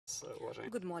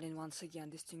Good morning once again,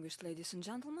 distinguished ladies and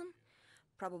gentlemen.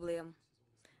 Probably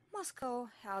Moscow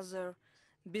has a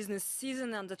business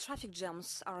season and the traffic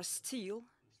jams are still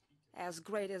as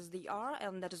great as they are,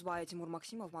 and that is why Timur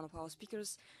Maximov, one of our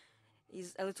speakers,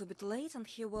 is a little bit late, and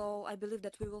I believe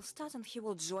that we will start and he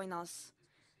will join us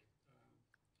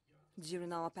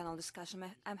during our panel discussion.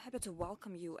 I'm happy to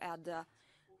welcome you at the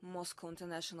Moscow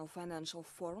International Financial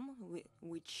Forum,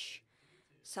 which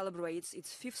celebrates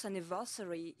its 5th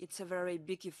anniversary. It's a very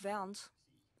big event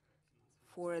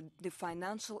for the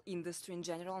financial industry in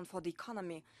general and for the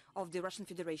economy of the Russian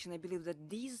Federation. I believe that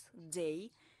this day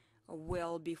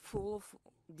will be full of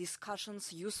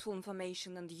discussions, useful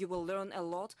information, and you will learn a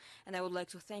lot. And I would like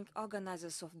to thank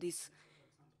organizers of this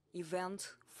event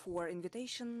for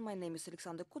invitation. My name is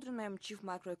Alexander Kudrin. I am Chief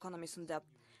Macroeconomist and Debt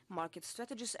Market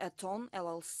Strategist at TON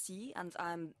LLC, and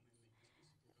I'm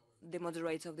the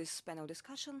moderator of this panel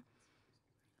discussion.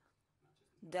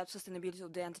 Debt sustainability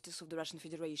of the entities of the Russian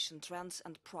Federation, trends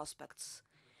and prospects.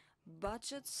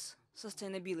 Budgets,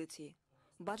 sustainability.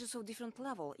 Budgets of different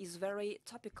level is very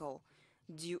topical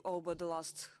due over the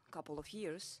last couple of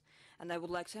years. And I would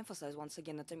like to emphasize once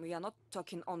again that we are not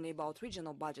talking only about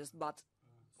regional budgets, but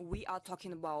we are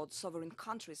talking about sovereign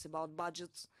countries, about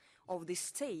budgets of the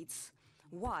states.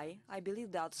 Why? I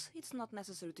believe that it's not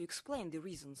necessary to explain the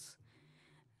reasons.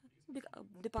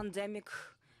 The pandemic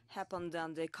happened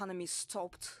and the economy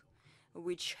stopped,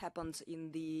 which happened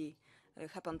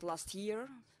happened last year,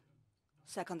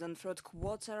 second and third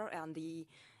quarter, and the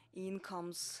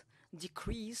incomes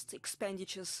decreased,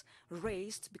 expenditures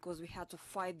raised because we had to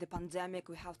fight the pandemic.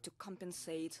 We have to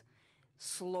compensate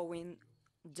slowing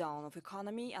down of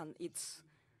economy and its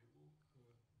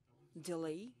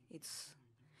delay,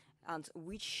 and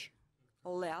which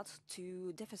led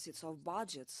to deficits of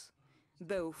budgets,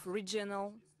 both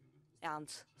regional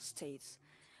and states.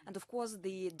 And of course,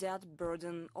 the debt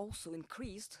burden also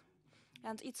increased,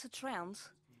 and it's a trend.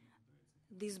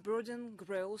 This burden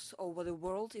grows over the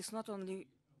world. It's not only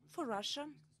for Russia,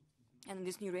 and in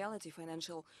this new reality,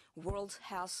 financial world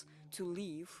has to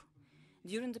live.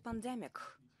 During the pandemic,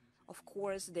 of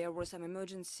course, there were some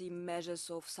emergency measures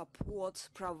of support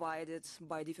provided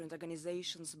by different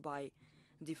organizations, by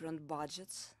different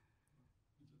budgets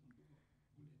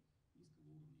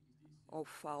of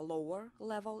lower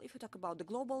level. If we talk about the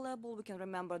global level, we can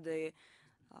remember the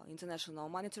International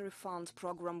Monetary Fund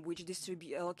program, which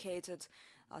allocated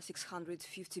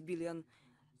 $650 billion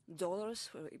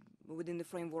within the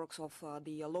frameworks of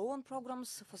the loan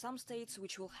programs for some states,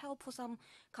 which will help for some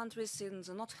countries and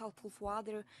not helpful for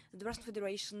other. The Russian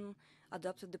Federation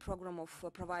adopted the program of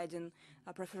providing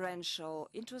a preferential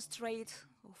interest rate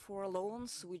for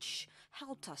loans, which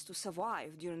helped us to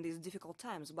survive during these difficult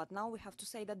times. But now we have to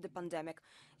say that the pandemic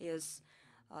is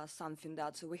something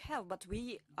that we have, but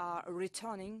we are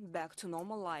returning back to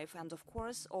normal life. And of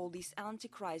course, all these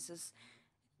anti-crisis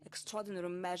extraordinary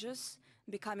measures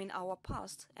becoming our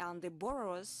past, and the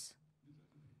borrowers,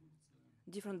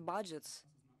 different budgets,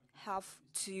 have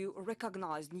to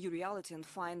recognize new reality and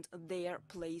find their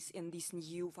place in this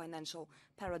new financial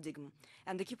paradigm.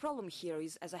 And the key problem here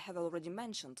is, as I have already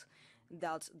mentioned,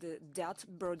 that the debt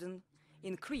burden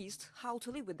increased. How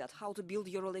to live with that? How to build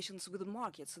your relations with the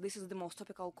markets? This is the most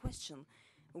topical question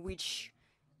which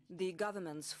the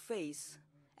governments face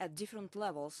at different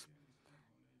levels.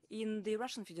 In the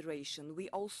Russian Federation, we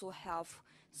also have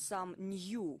some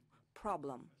new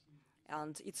problem,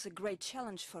 and it's a great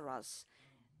challenge for us.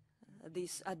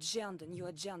 This new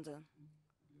agenda,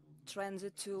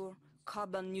 transit to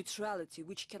carbon neutrality,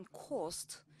 which can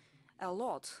cost a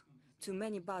lot to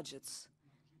many budgets,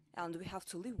 and we have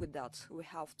to live with that. We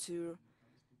have to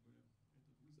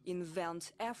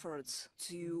invent efforts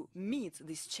to meet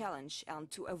this challenge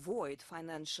and to avoid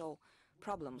financial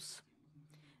problems.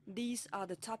 These are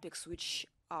the topics which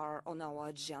are on our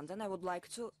agenda, and I would like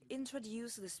to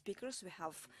introduce the speakers. We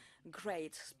have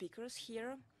great speakers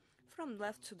here. From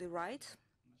left to the right,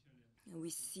 we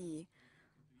see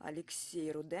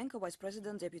Alexei Rudenko, Vice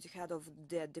President, Deputy Head of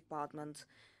Debt Department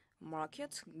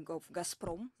Market of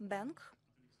Gazprom Bank.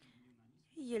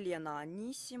 Elena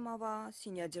Anisimova,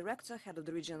 Senior Director, Head of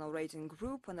the Regional Rating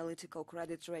Group, Analytical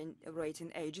Credit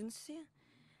Rating Agency,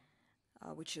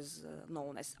 which is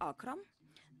known as AKRA.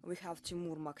 We have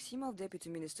Timur Maximov, Deputy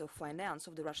Minister of Finance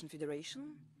of the Russian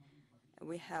Federation.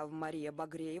 We have Maria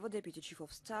Bagreeva, Deputy Chief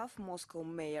of Staff, Moscow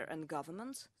Mayor and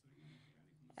Government.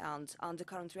 And under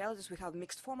current realities, we have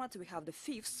mixed format. We have the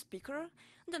 5th speaker.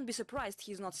 Don't be surprised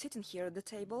he's not sitting here at the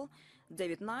table.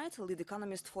 David Knight, lead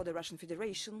economist for the Russian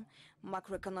Federation,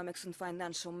 Macroeconomics and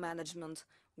Financial Management,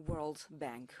 World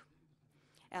Bank.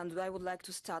 And I would like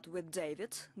to start with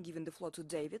David, giving the floor to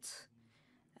David.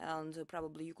 And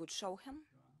probably you could show him.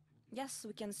 Yes,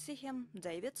 we can see him.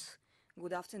 David,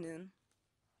 good afternoon.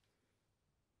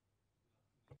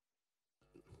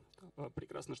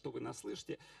 Прекрасно, что вы нас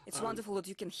слышите. It's wonderful that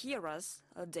you can hear us,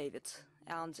 David.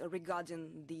 And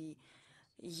regarding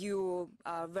you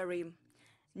are very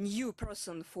new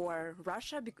person for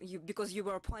Russia because you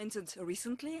were appointed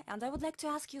recently, and I would like to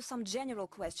ask you some general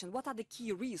question. What are the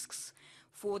key risks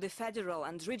for the federal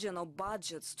and regional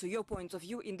budgets, to your point of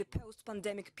view, in the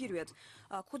post-pandemic period?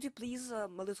 Could you please a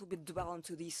little bit dwell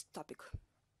into this topic?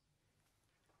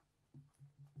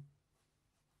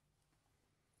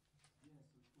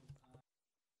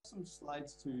 Some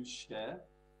slides to share.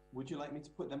 Would you like me to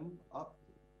put them up?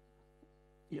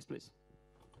 Yes, please.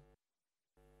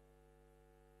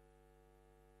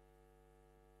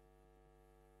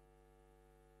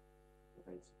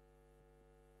 Great.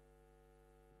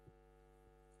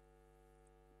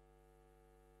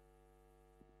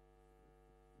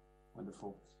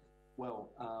 Wonderful. Well,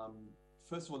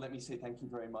 first of all, let me say thank you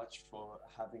very much for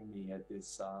having me at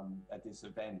this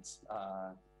event,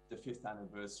 the 5th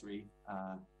anniversary,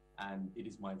 and it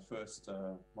is my first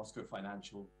Moscow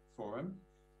Financial Forum,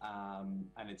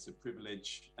 and it's a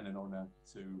privilege and an honor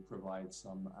to provide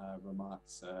some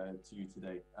remarks to you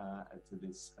today, to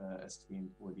this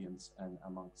esteemed audience and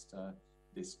amongst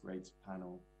this great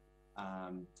panel.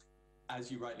 As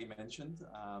you rightly mentioned,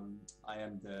 I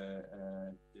am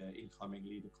the incoming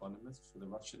lead economist for the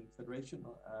Russian Federation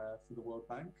for the World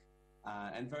Bank,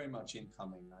 and very much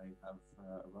incoming. I have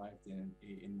arrived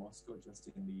in Moscow just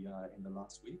in the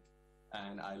last week,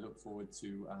 and I look forward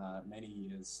to many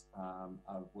years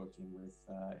of working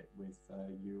with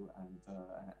you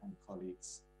and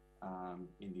colleagues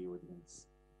in the audience.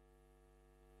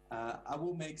 I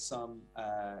will make some,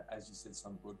 as you said,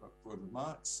 some broad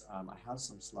remarks. I have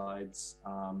some slides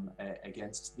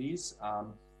against these,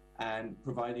 and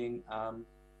providing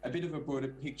a bit of a broader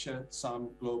picture, some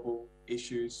global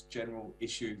issues, general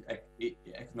issues,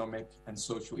 economic and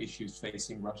social issues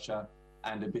facing Russia,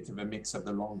 and a bit of a mix of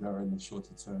the longer and the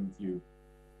shorter term view.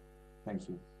 Thank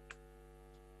you.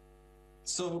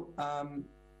 So,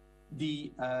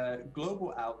 the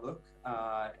global outlook,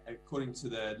 according to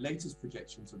the latest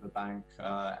projections of the bank,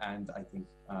 and I think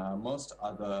most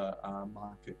other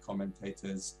market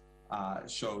commentators,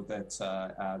 show that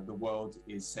the world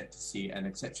is set to see an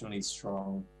exceptionally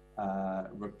strong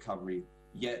recovery.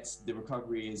 Yet the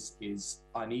recovery is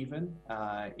uneven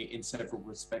in several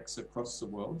respects across the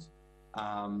world,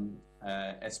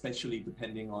 especially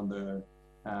depending on the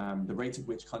rate at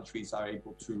which countries are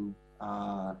able to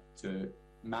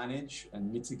manage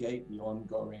and mitigate the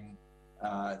ongoing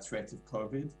threat of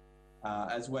COVID,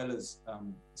 as well as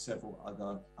several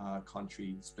other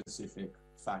country-specific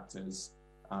factors,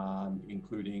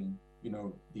 including,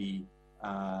 the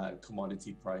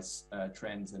commodity price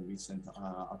trends and recent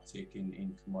uptick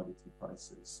in commodity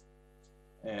prices.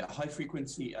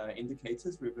 High-frequency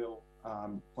indicators reveal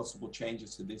possible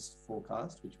changes to this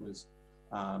forecast, which was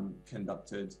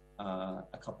conducted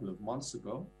a couple of months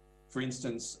ago. For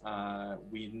instance,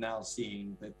 we're now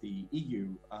seeing that the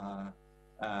EU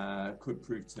could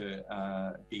prove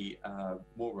to be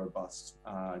more robust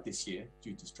this year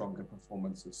due to stronger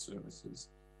performance of services,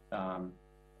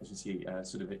 as you see,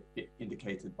 sort of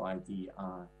indicated by the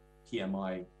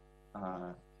PMI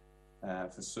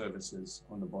for services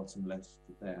on the bottom left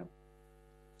there.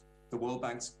 The World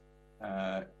Bank's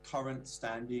current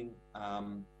standing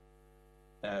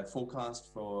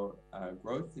forecast for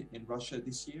growth in Russia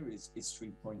this year is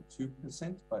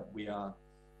 3.2%, but we are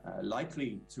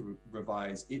likely to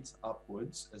revise it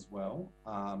upwards as well.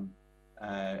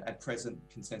 At present,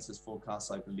 consensus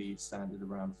forecasts, I believe, stand at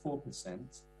around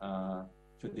 4%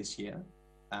 for this year,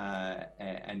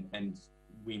 and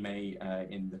we may,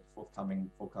 in the forthcoming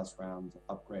forecast round,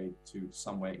 upgrade to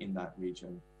somewhere in that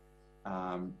region.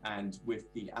 And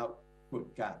with the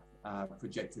output gap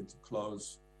projected to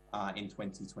close in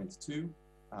 2022,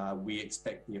 we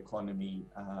expect the economy,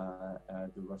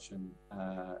 the Russian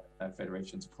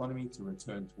Federation's economy, to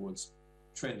return towards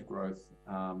trend growth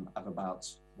of about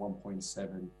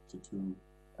 1.7 to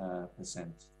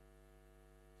 2%.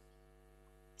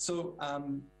 So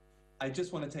I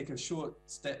just want to take a short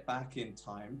step back in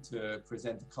time to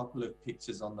present a couple of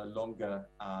pictures on the longer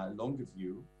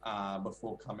view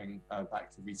before coming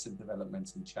back to recent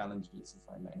developments and challenges, if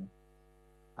I may.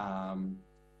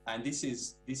 And this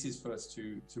is first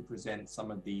to present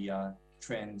some of the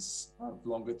trends of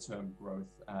longer term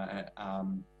growth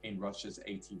in Russia's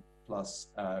 80+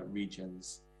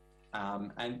 regions.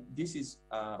 And this is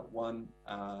one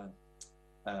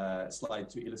slide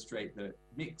to illustrate the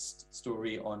mixed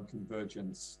story on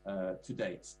convergence to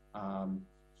date.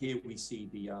 Here we see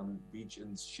the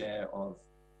region's share of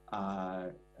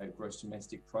gross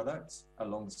domestic product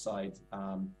alongside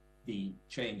the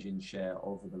change in share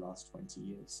over the last 20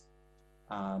 years.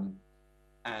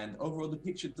 And overall, the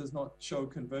picture does not show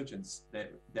convergence.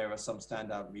 There are some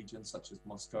standout regions such as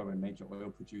Moscow and major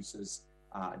oil producers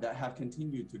that have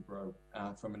continued to grow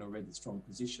from an already strong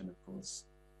position, of course.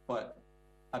 But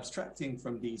abstracting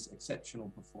from these exceptional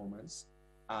performers,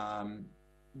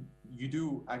 you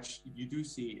do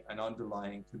see an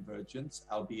underlying convergence,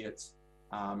 albeit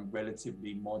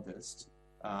relatively modest,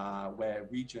 where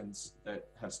regions that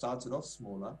have started off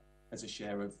smaller as a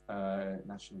share of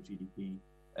national GDP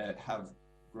have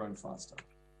grown faster.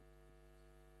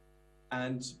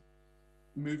 And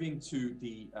moving to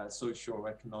the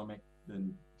socio-economic,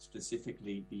 and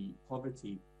specifically the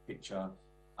poverty picture,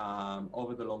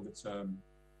 over the longer term,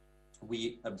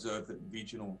 we observe that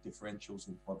regional differentials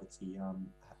in poverty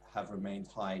have remained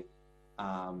high,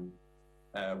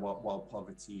 while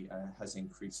poverty has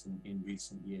increased in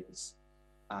recent years.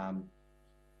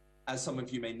 As some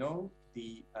of you may know,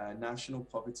 the national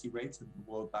poverty rate of the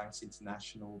World Bank's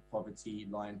International Poverty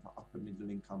Line for upper middle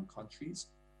income countries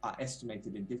are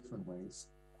estimated in different ways,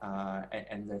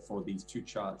 and therefore these two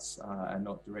charts are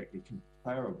not directly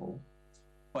comparable,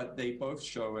 but they both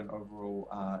show an overall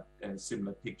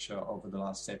similar picture over the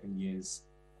last 7 years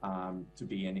to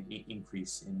be an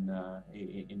increase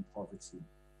in poverty.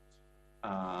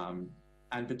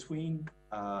 And between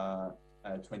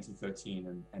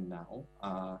 2013 and now,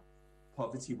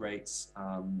 poverty rates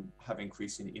have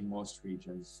increased in most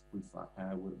regions.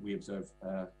 We observe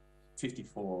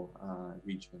 54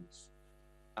 regions.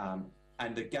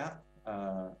 And the gap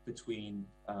between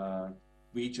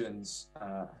regions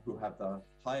who have the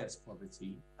highest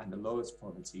poverty and the lowest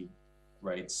poverty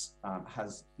rates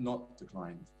has not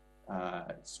declined,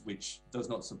 which does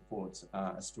not support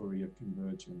a story of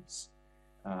convergence.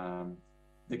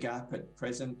 The gap at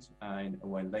present, in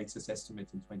our latest estimate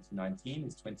in 2019,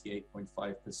 is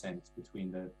 28.5%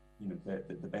 between the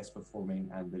best performing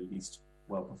and the least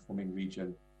well-performing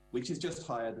region, which is just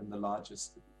higher than the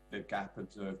gap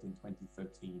observed in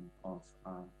 2013 of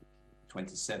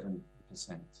 27%.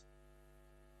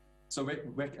 So,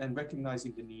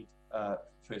 recognizing the need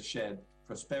for shared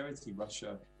prosperity,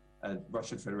 Russian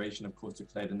Federation, of course,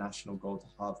 declared a national goal to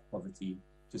halve poverty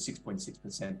to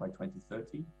 6.6% by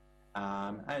 2030.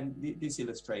 And this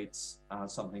illustrates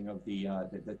something of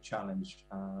the challenge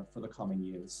for the coming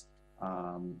years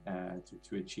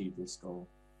to achieve this goal.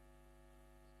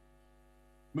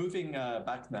 Moving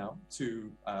back now to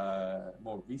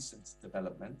more recent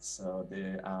developments, so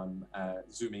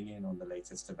zooming in on the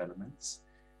latest developments,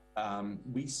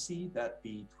 we see that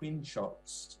the twin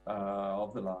shocks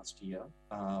of the last year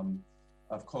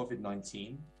of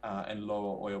COVID-19 and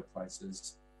lower oil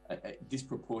prices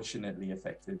disproportionately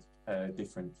affected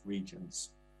different regions.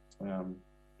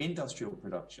 Industrial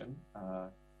production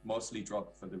mostly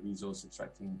dropped for the resource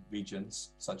extracting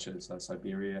regions such as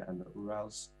Siberia and the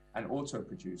Urals, and auto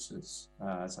producers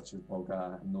such as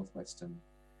Volga and Northwestern,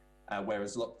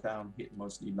 whereas lockdown hit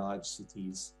mostly large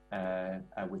cities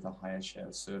with a higher share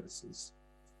of services.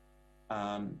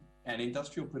 And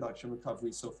industrial production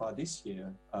recovery so far this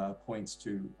year points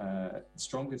to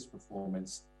strongest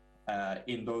performance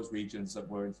in those regions that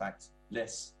were in fact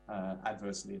less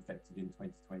adversely affected in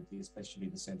 2020, especially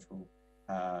the central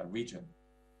region.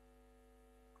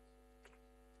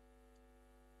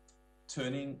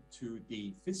 Turning to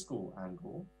the fiscal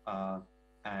angle,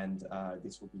 and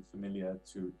this will be familiar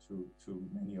to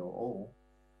many or all,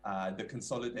 the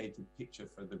consolidated picture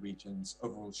for the regions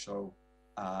overall show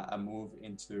a move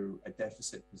into a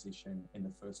deficit position in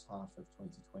the first half of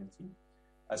 2020,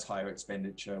 as higher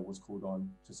expenditure was called on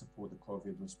to support the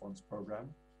COVID response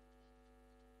program.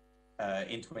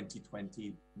 In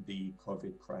 2020, the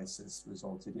COVID crisis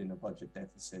resulted in a budget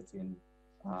deficit in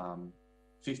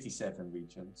 57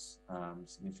 regions,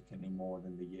 significantly more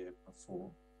than the year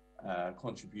before,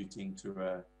 contributing to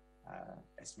an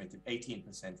estimated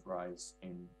 18% rise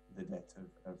in the debt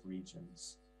of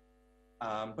regions.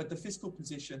 But the fiscal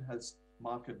position has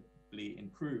markedly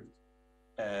improved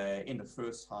in the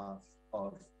first half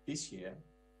of this year,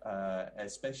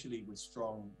 especially with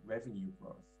strong revenue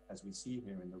growth, as we see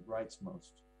here in the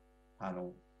rightmost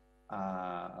panel,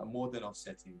 more than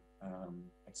offsetting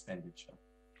expenditure.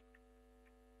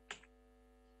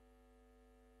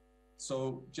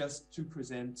 So just to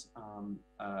present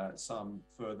some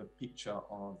further picture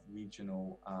of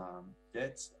regional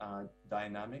debt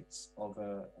dynamics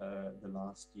over the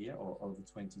last year or over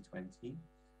 2020,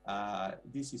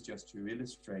 This is just to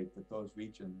illustrate that those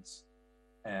regions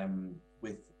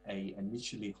with a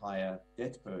initially higher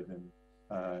debt burden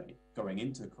going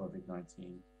into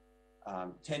COVID-19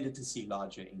 tended to see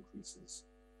larger increases.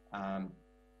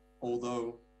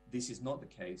 Although this is not the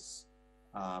case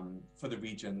for the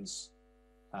regions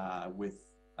with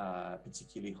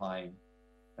particularly high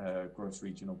gross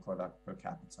regional product per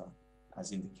capita,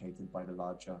 as indicated by the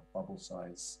larger bubble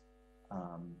size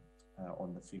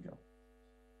on the figure.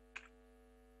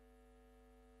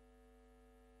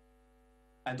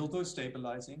 And although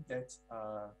stabilizing, debt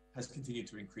has continued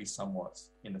to increase somewhat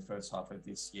in the first half of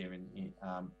this year in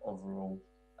overall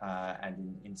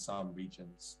and in some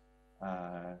regions.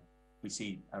 We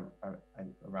see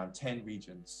around 10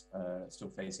 regions still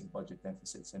facing budget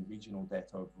deficits, and regional debt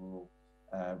overall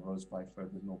rose by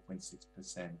further 0.6%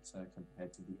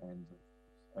 compared to the end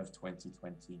of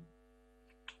 2020.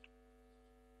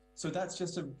 So that's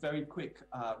just a very quick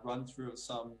run through of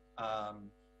some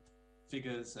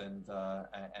figures and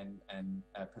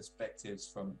perspectives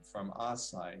from our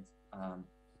side.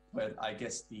 But I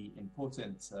guess the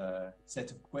important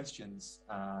set of questions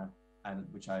and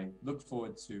which I look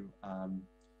forward to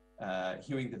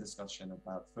hearing the discussion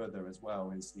about further as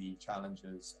well is the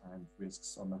challenges and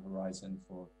risks on the horizon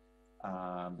for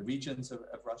the regions of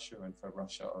Russia and for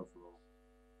Russia overall.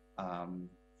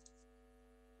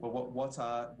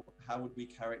 Well, how would we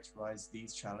characterize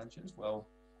these challenges? Well,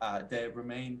 there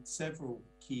remain several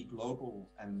key global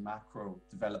and macro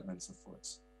developments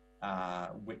afoot,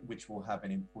 which will have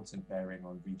an important bearing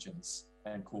on regions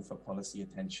and call for policy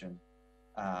attention.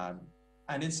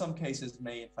 And in some cases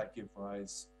may in fact give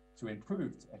rise to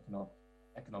improved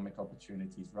economic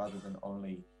opportunities rather than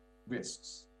only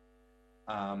risks.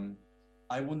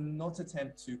 I will not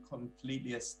attempt to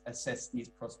completely assess these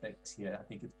prospects here. I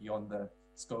think it's beyond the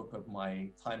scope of my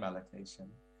time allocation.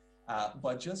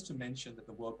 But just to mention that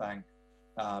the World Bank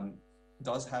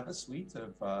does have a suite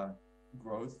of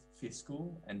growth,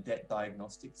 fiscal, and debt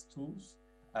diagnostics tools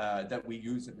that we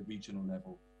use at the regional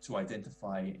level to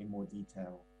identify in more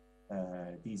detail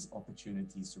these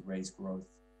opportunities to raise growth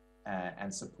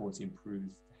and support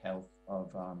improved health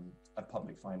of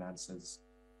public finances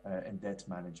and debt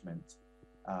management.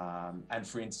 And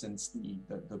for instance,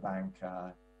 the bank,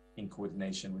 in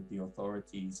coordination with the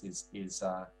authorities,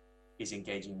 is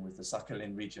engaging with the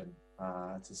Sakhalin region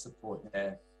to support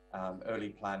their early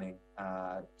planning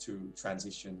to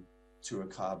transition to a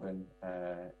carbon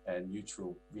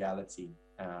neutral reality,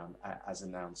 as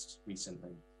announced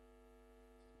recently.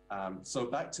 So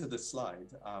back to the slide.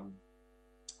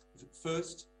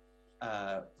 First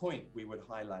point we would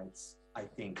highlight, I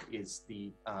think, is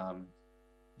the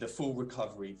full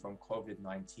recovery from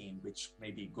COVID-19, which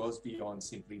maybe goes beyond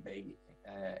simply the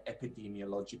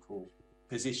epidemiological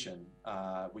position,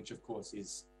 which of course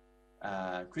is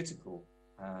critical.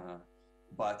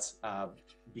 But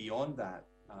beyond that,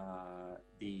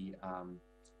 the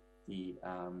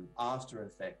after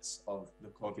effects of the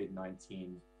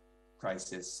COVID-19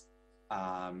 crisis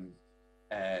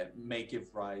may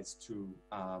give rise to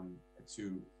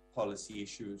policy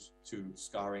issues, to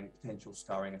potential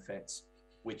scarring effects,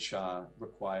 which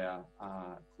require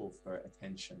call for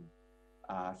attention.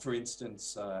 For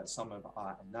instance, some of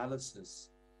our analysis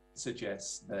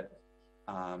suggests that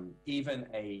even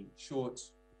a short,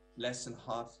 less than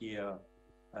half-year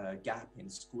gap in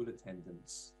school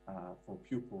attendance for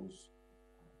pupils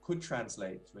could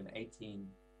translate to an 18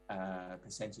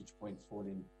 percentage point fall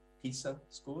in PISA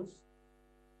scores,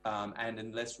 and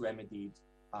unless remedied,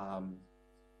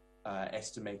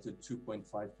 estimated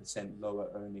 2.5% lower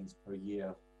earnings per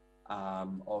year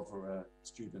over a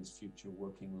student's future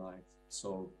working life.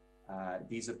 So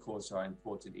these, of course, are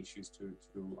important issues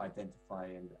to identify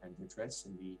and address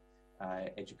in the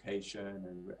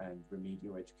education and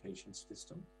remedial education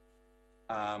system.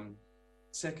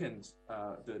 Second,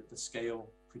 the scale,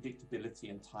 predictability,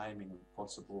 and timing of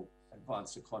possible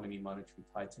advanced economy monetary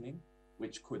tightening,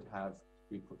 which could have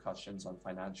repercussions on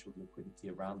financial liquidity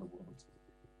around the world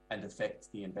and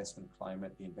affect the investment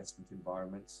climate, the investment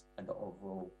environment, and the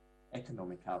overall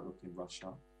economic outlook in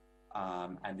Russia.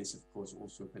 And this, of course,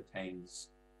 also pertains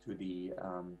to the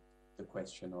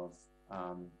question of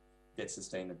debt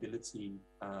sustainability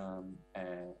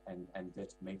and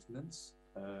debt maintenance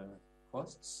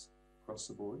costs across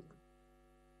the board.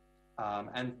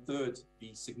 And third,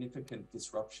 the significant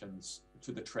disruptions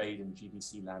to the trade and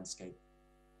GDC landscape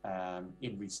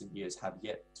in recent years have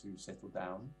yet to settle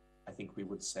down, I think we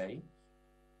would say.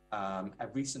 A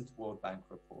recent World Bank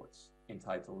report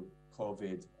entitled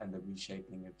COVID and the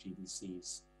Reshaping of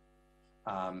GDCs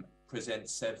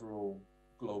presents several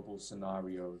global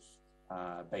scenarios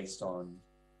based on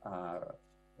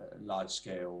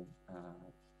large-scale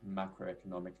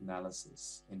macroeconomic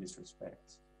analysis in this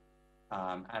respect.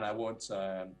 And I won't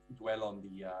dwell on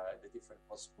the different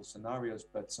possible scenarios,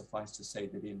 but suffice to say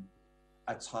that in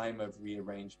a time of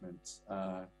rearrangement,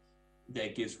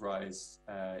 this gives rise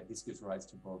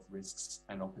to both risks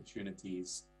and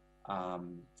opportunities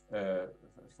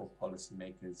for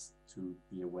policymakers to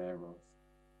be aware of.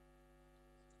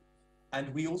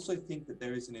 And we also think that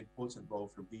there is an important role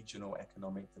for regional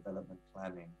economic development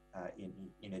planning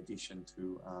in addition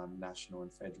to national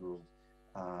and federal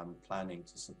planning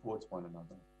to support one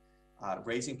another.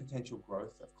 Raising potential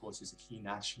growth, of course, is a key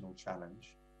national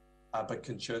challenge, but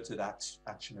concerted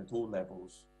action at all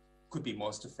levels could be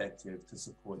most effective to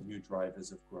support new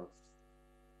drivers of growth.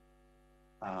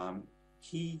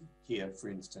 Key here, for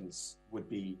instance, would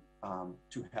be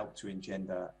to help to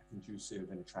engender a conducive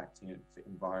and attractive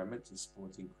environment to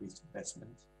support increased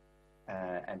investment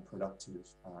and productive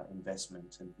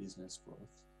investment and business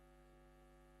growth.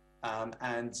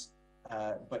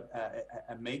 But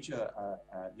a major,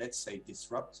 let's say,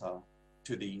 disruptor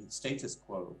to the status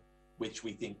quo, which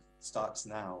we think starts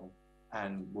now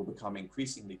and will become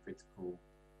increasingly critical,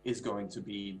 is going to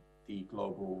be the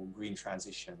global green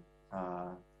transition,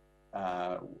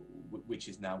 which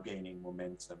is now gaining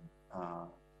momentum,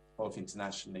 both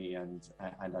internationally and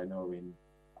I know in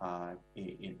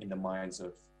the minds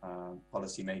of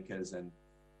policymakers and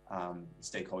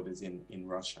stakeholders in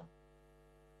Russia.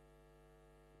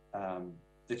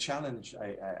 The challenge,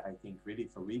 I think, really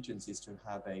for regions is to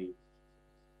have a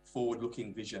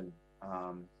forward-looking vision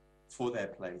for their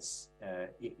place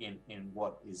in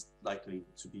what is likely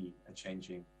to be a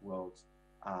changing world,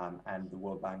 and the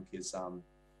World Bank is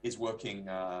working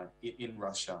in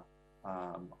Russia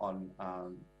on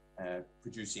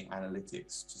producing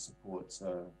analytics to support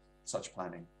such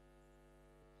planning.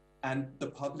 And the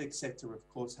public sector, of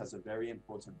course, has a very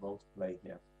important role to play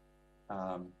here,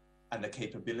 and the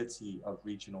capability of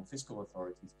regional fiscal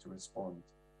authorities to respond,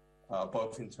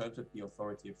 both in terms of the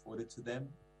authority afforded to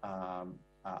them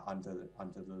under the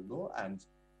law and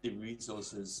the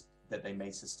resources that they may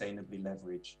sustainably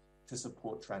leverage to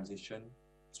support transition,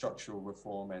 structural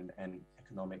reform, and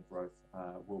economic growth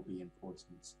will be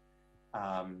important.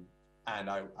 And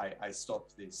I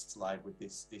stopped this slide with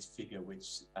this figure,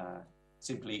 which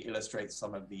simply illustrates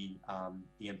some of these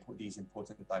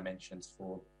important dimensions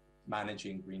for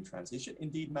managing green transition,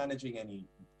 indeed managing any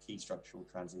key structural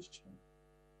transition.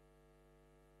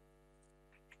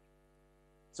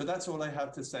 So that's all I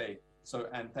have to say.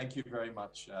 And thank you very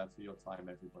much for your time,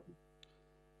 everybody.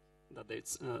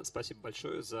 Спасибо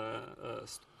большое за...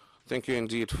 Thank you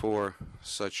indeed for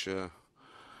such an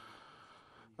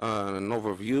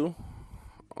overview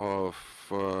of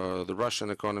the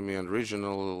Russian economy and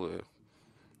regional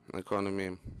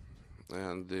economy,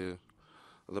 and the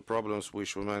problems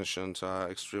which were mentioned are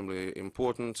extremely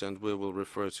important, and we will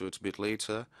refer to it a bit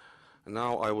later.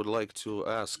 Now I would like to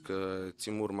ask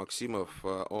Timur Maximov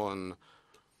on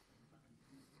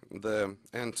the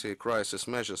anti-crisis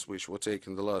measures which were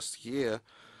taken the last year.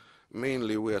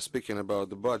 Mainly we are speaking about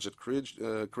the budget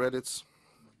credits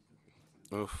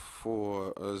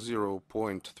for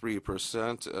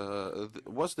 0.3%.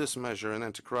 Was this measure an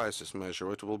anti-crisis measure,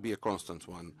 or it will be a constant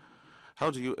one?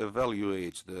 How do you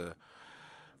evaluate the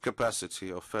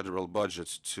capacity of federal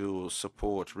budgets to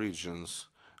support regions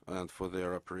and for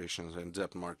their operations and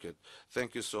debt market?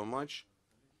 Thank you so much.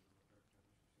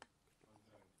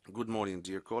 Good morning,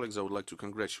 dear colleagues. I would like to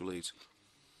congratulate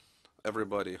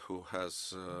everybody who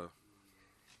has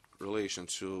relation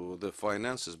to the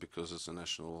finances, because it's a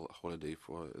national holiday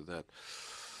for that.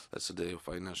 That's a day of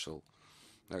financial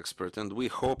expert, and we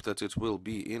hope that it will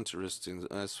be interesting.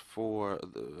 As for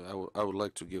I would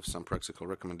like to give some practical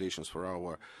recommendations for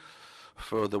our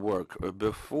further work.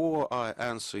 Before I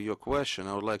answer your question,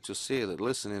 I would like to say that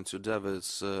listening to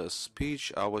David's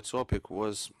speech, our topic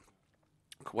was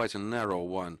quite a narrow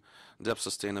one: debt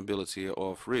sustainability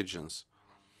of regions,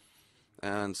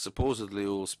 and supposedly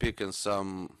we'll speak in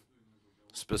some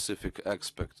specific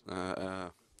aspect,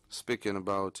 speaking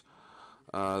about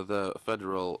the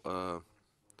federal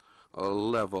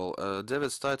level.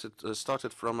 David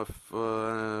started from a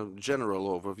general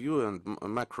overview and a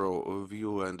macro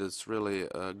view, and it's really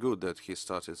good that he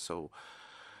started. So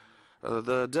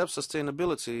the debt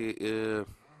sustainability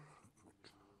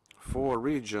for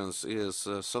regions is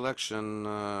a selection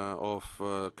of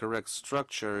correct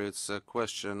structure. It's a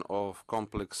question of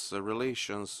complex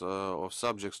relations of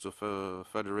subjects to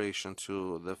federation,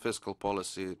 to the fiscal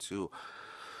policy, to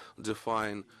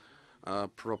define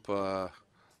proper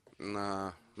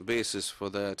basis for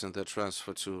that and the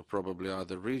transfer to probably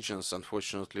other regions.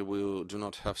 Unfortunately, we do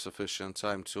not have sufficient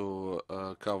time to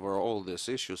cover all these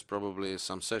issues. Probably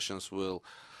some sessions will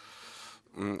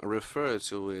refer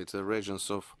to it, the regions.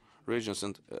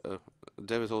 And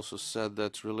David also said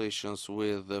that relations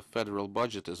with the federal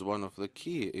budget is one of the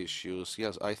key issues.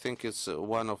 Yes, I think it's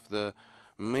one of the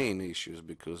main issues,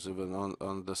 because even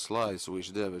on the slides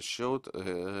which David showed,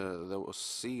 there was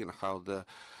seen how the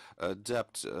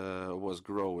debt was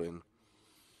growing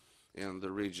in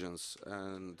the regions,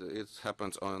 and it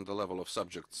happened on the level of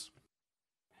subjects.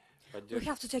 We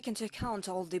have to take into account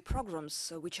all the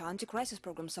programs which are anti-crisis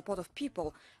programs, support of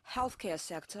people, healthcare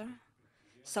sector,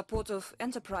 support of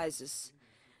enterprises,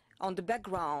 on the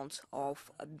background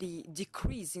of the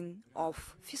decreasing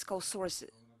of fiscal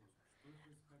sources,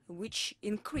 which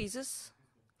increases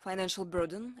financial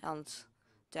burden and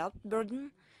debt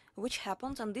burden, which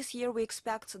happened. And this year we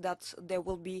expect that there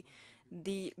will be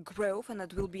the growth, and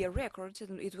it will be a record,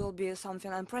 and it will be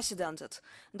something unprecedented.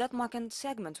 That market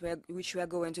segment which we are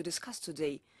going to discuss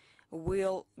today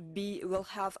will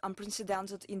have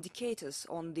unprecedented indicators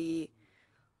on the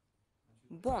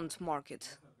bond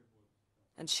market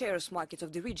and shares market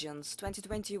of the regions.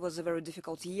 2020 was a very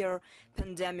difficult year,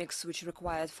 pandemics which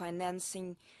required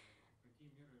financing.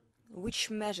 Which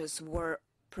measures were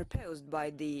proposed by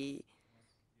the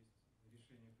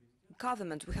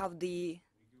government? We have the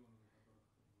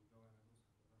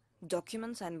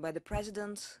documents signed by the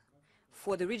president.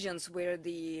 For the regions where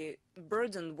the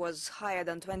burden was higher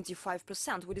than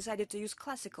 25%, we decided to use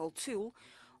classical tool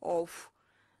of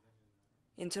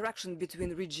interaction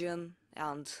between region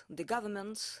and the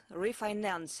government,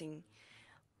 refinancing,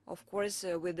 of course,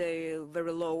 with a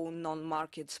very low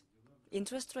non-market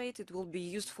interest rate. It will be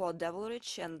used for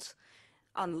leverage and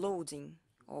unloading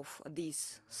of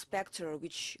this spectre,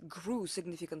 which grew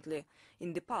significantly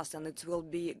in the past, and it will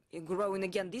be growing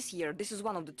again this year. This is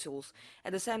one of the tools.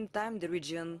 At the same time, the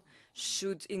region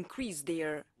should increase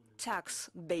their tax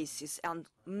basis and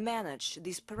manage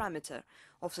this parameter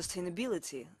of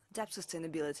sustainability, debt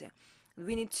sustainability.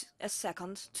 We need a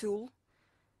second tool.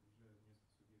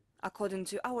 According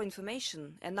to our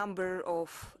information, a number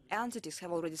of entities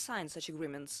have already signed such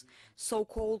agreements,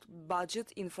 so-called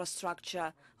budget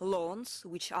infrastructure loans,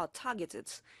 which are targeted,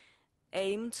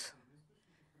 aimed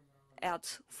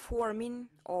at forming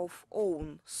of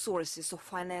own sources of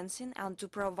financing and to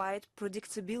provide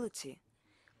predictability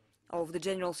of the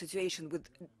general situation with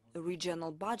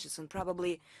regional budgets, and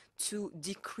probably to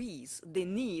decrease the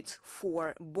need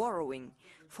for borrowing,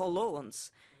 for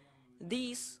loans.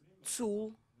 This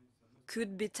tool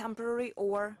could be temporary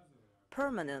or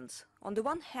permanent. On the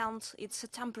one hand, it's a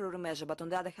temporary measure, but on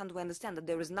the other hand, we understand that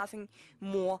there is nothing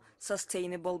more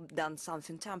sustainable than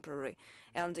something temporary.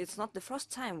 And it's not the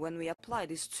first time when we apply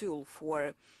this tool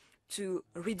to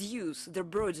reduce the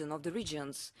burden of the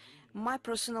regions. My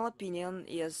personal opinion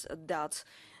is that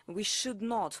we should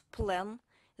not plan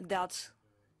that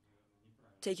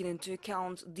taking into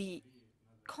account the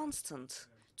constant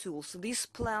tools. These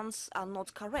plans are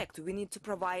not correct. We need to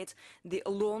provide the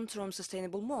long-term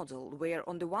sustainable model where,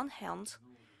 on the one hand,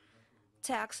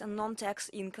 tax and non-tax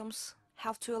incomes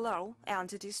have to allow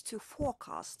entities to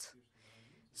forecast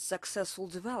successful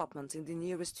development in the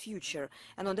nearest future,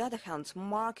 and on the other hand,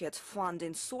 market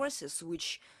funding sources,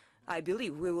 which I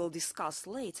believe we will discuss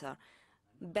later,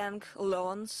 bank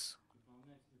loans,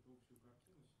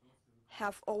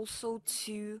 have also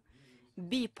to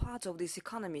be part of this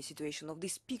economy situation, of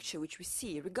this picture which we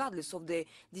see, regardless of the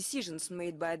decisions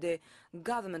made by the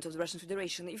government of the Russian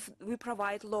Federation. If we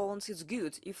provide loans, it's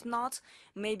good. If not,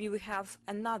 maybe we have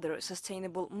another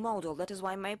sustainable model. That is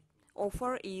why my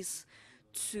offer is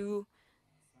to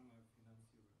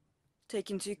take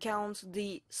into account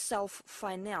the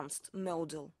self-financed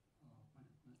model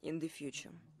in the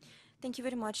future. Thank you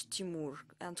very much, Timur.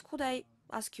 And could I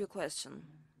ask you a question?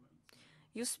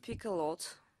 You speak a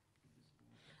lot.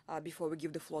 Before we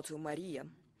give the floor to Maria,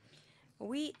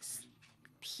 we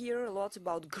hear a lot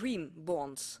about green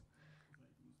bonds.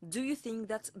 Do you think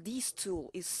that this tool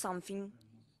is something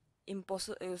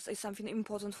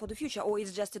important for the future, or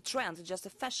is just a trend, just a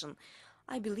fashion?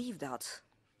 I believe that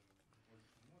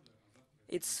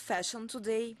it's fashion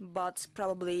today, but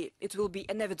probably it will be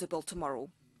inevitable tomorrow.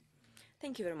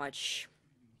 Thank you very much.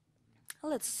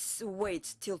 Let's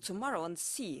wait till tomorrow and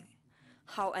see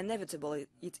how inevitable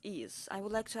it is. I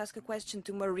would like to ask a question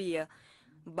to Maria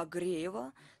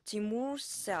Bagreeva. Timur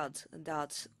said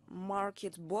that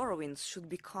market borrowings should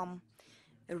become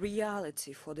a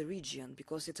reality for the region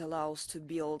because it allows to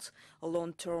build a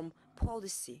long-term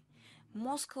policy.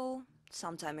 Moscow,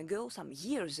 some time ago, some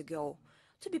years ago,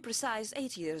 To be precise,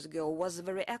 8 years ago was a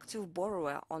very active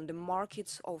borrower on the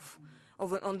markets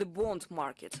on the bond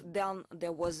market. Then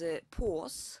there was a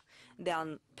pause.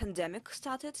 Then pandemic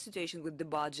started, situation with the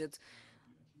budget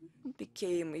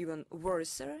became even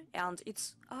worse, and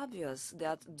it's obvious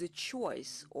that the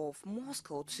choice of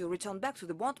Moscow to return back to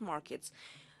the bond markets,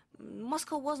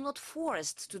 Moscow was not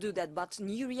forced to do that, but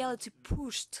new reality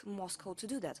pushed Moscow to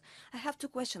do that. I have two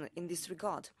questions in this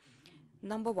regard.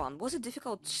 Number one, was it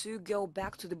difficult to go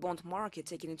back to the bond market,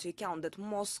 taking into account that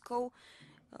Moscow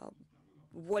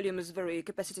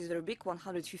capacity is very big,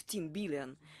 115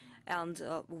 billion, and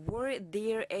were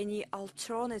there any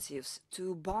alternatives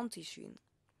to bond issuing?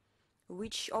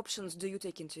 Which options do you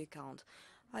take into account?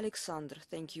 Alexander,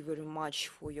 thank you very much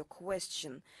for your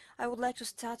question. I would like to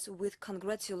start with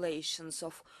congratulations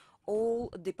of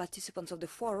all the participants of the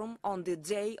forum on the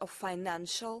day of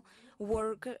financial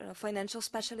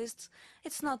specialists.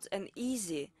 It's not an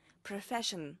easy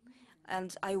profession,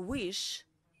 and I wish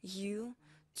you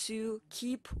to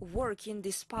keep working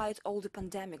despite all the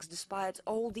pandemics, despite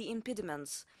all the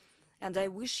impediments. And I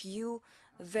wish you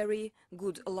very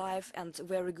good life and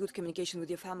very good communication with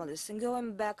your families. And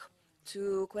going back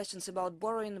to questions about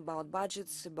borrowing, about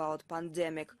budgets, about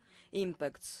pandemic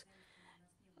impacts.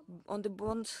 On the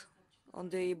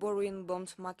borrowing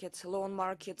bond markets, loan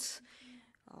markets,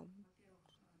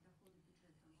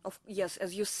 yes,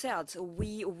 as you said,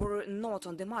 we were not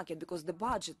on the market because the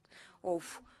budget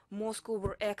of Moscow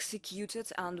were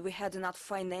executed and we had enough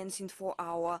financing for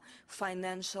our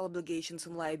financial obligations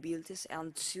and liabilities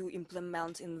and to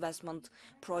implement investment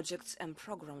projects and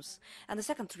programs. And the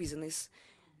second reason is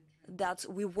that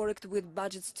we worked with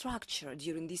budget structure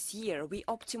during this year. We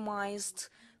optimized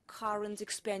current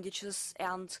expenditures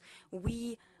and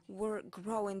we were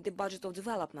growing the budget of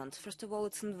development. First of all,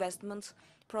 it's investment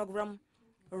program,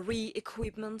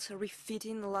 re-equipment,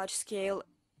 refitting large-scale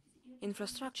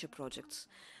infrastructure projects.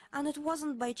 And it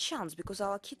wasn't by chance, because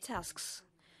our key tasks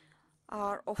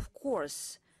are, of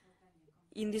course,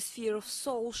 in the sphere of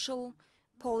social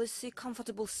policy,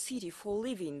 comfortable city for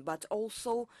living, but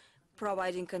also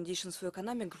providing conditions for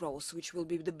economic growth, which will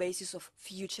be the basis of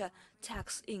future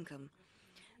tax income.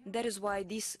 That is why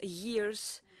these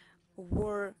years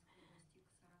were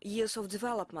years of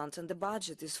development, and the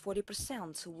budget is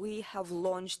 40%. We have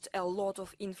launched a lot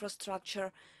of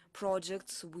infrastructure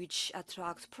projects which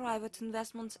attract private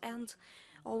investments and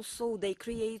also they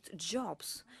create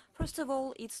jobs. First of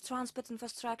all, it's transport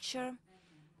infrastructure,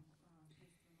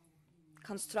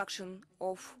 construction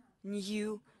of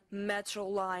new metro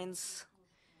lines,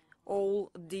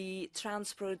 all the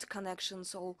transport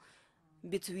connections all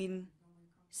between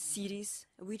cities,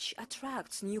 which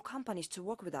attracts new companies to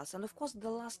work with us. And of course, the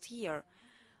last year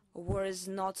was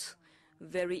not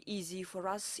very easy for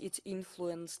us. It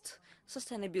influenced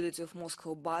sustainability of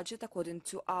Moscow budget. According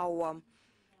to our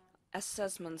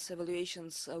assessments,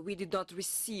 evaluations, we did not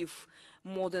receive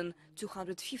more than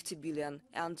 250 billion,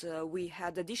 and we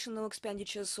had additional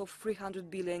expenditures of 300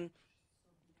 billion,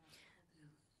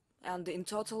 and in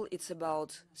total it's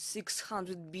about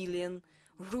 600 billion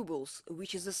rubles,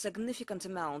 which is a significant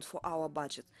amount for our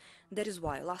budget. That is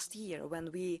why last year,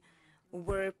 when we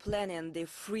were planning the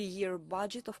 3-year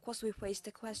budget, of course we faced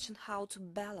the question how to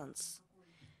balance.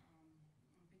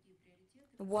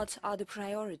 What are the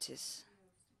priorities?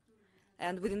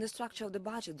 And within the structure of the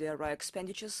budget there are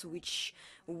expenditures which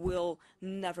will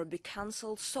never be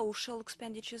cancelled, social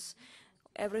expenditures,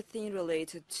 everything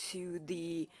related to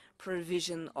the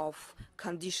provision of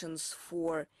conditions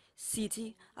for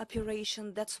city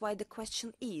operation. That's why the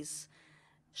question is,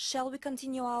 shall we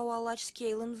continue our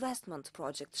large-scale investment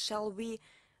project? Shall we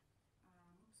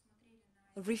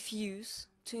refuse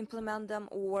to implement them,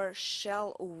 or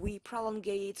shall we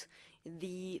prolongate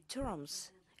the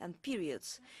terms and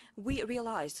periods? We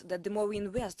realized that the more we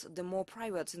invest, the more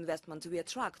private investment we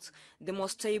attract, the more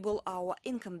stable our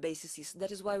income basis is.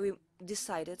 That is why we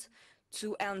decided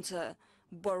to enter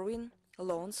borrowing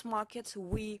loans market.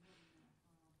 We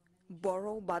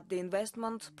borrow, but the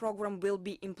investment program will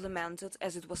be implemented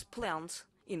as it was planned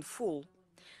in full.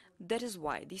 That is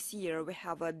why this year we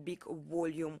have a big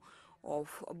volume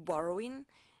of borrowing,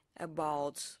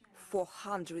 about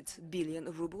 400 billion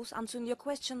rubles. Answering your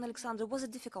question, Alexander, was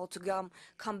it difficult to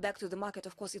come back to the market?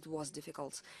 Of course it was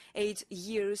difficult. 8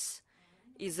 years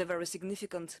is a very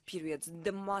significant period.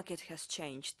 The market has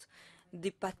changed.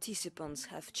 The participants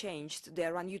have changed.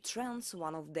 There are new trends.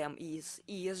 One of them is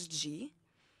ESG,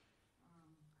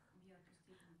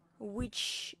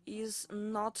 which is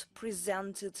not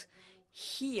presented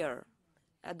here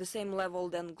at the same level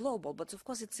than global, but of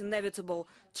course it's inevitable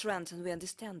trend and we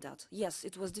understand that. Yes,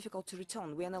 it was difficult to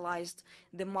return. We analyzed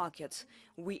the market,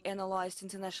 we analyzed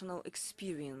international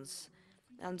experience,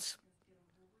 and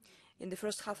in the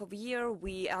first half of the year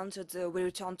we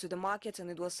returned to the market and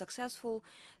it was successful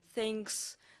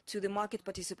thanks to the market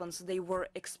participants. They were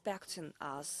expecting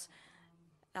us.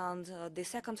 And the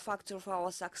second factor for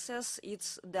our success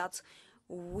is that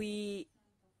we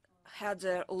had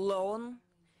a loan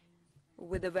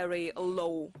with a very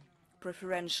low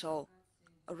preferential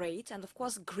rate, and of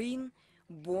course green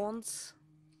bonds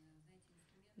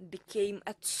became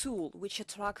a tool which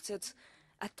attracted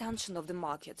attention of the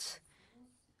market,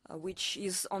 which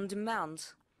is on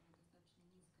demand,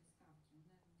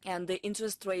 and the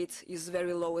interest rate is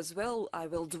very low as well. I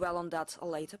will dwell on that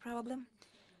later probably,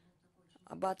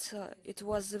 but it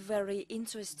was a very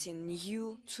interesting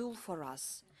new tool for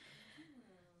us.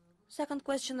 Second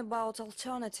question about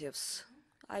alternatives.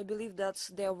 I believe that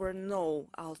there were no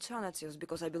alternatives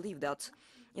because I believe that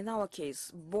in our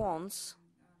case bonds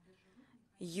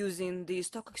using the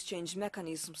stock exchange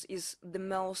mechanisms is the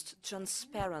most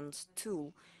transparent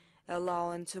tool,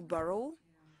 allowing to borrow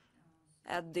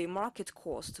at the market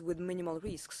cost with minimal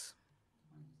risks.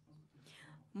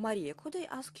 Maria, could I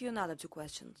ask you another two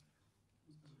questions?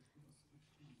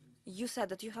 You said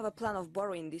that you have a plan of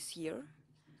borrowing this year,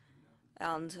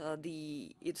 and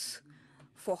it's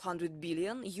 400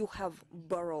 billion. You have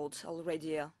borrowed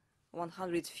already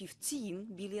 115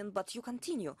 billion, but you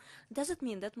continue. Does it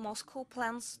mean that Moscow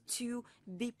plans to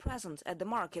be present at the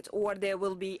market, or there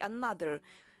will be another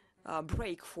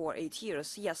break for 8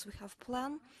 years? Yes, we have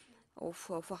plan of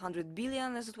 400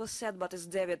 billion, as it was said, but as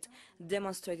David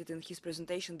demonstrated in his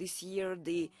presentation, this year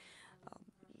the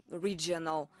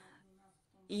regional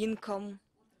income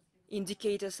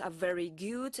indicators are very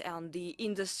good and the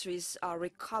industries are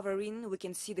recovering. We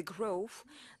can see the growth.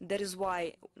 That is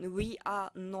why we are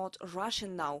not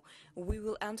rushing now. We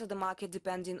will enter the market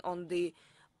depending on the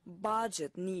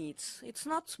budget needs. It's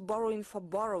not borrowing for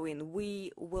borrowing.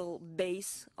 We will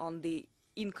base on the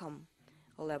income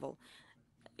level,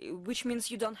 which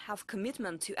means you don't have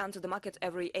commitment to enter the market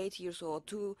every 8 years or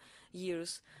 2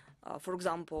 years. For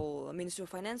example, Ministry of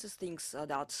Finances thinks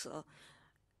that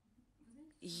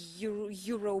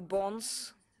euro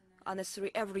bonds are necessary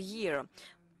every year.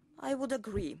 I would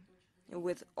agree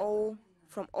with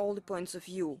from all the points of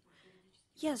view.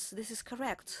 Yes, this is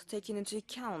correct, taking into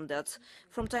account that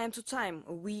from time to time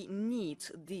we need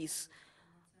these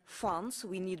funds,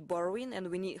 we need borrowing, and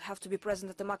we have to be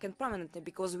present at the market permanently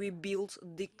because we build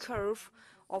the curve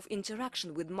of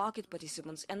interaction with market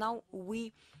participants, and now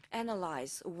we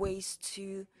analyze ways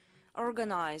to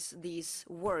organize this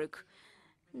work.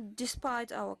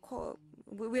 Despite our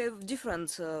we are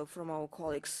different from our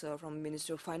colleagues from the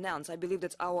Ministry of Finance. I believe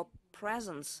that our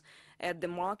presence at the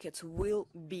market will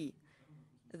be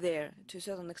there to a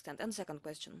certain extent. And second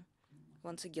question,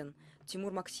 once again,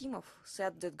 Timur Maximov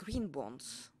said that green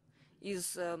bonds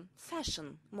is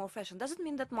fashion, more fashion. Does it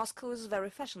mean that Moscow is very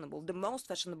fashionable, the most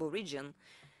fashionable region?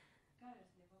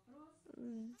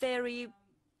 Very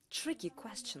tricky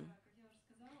question.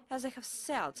 As I have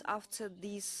said, after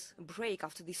this break,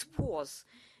 after this pause,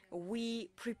 we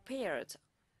prepared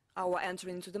our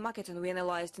entry into the market and we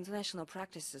analyzed international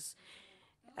practices.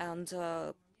 And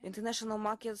international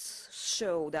markets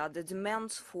show that the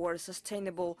demand for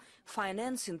sustainable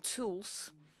financing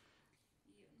tools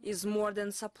is more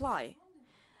than supply.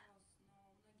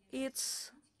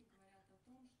 It's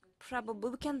probably,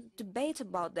 we can debate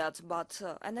about that, but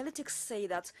analytics say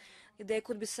that there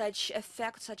could be such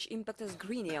effect, such impact as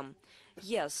greenium.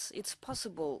 Yes, it's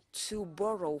possible to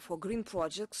borrow for green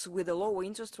projects with a lower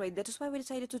interest rate. That is why we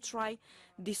decided to try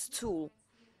this tool,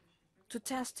 to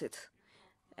test it.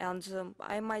 And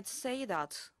I might say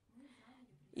that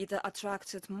it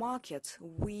attracted market.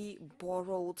 We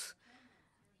borrowed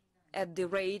at the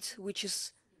rate which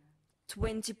is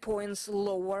 20 points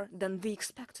lower than we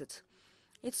expected.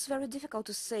 It's very difficult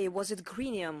to say, was it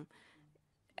greenium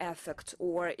effect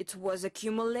or it was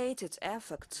accumulated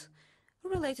effect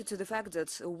related to the fact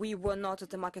that we were not at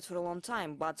the market for a long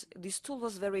time, but this tool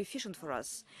was very efficient for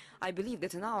us. I believe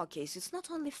that in our case it's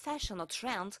not only fashion or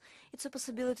trend, it's a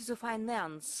possibility to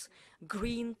finance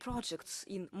green projects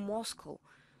in Moscow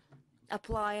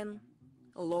applying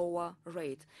a lower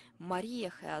rate.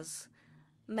 Maria has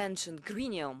mentioned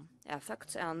greenium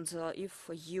effect, and if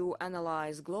you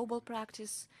analyze global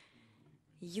practice,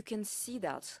 you can see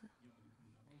that.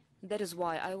 That is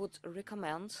why I would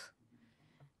recommend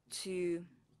to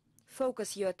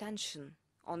focus your attention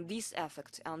on this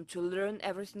effect and to learn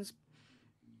everything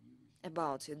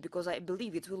about it, because I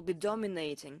believe it will be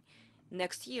dominating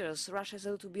next years, Russia is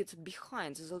a little bit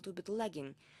behind, is a little bit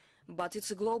lagging. But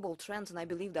it's a global trend, and I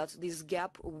believe that this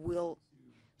gap will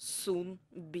soon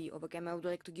be overcome. I would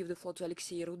like to give the floor to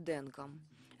Alexei Rudenko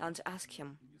and ask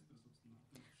him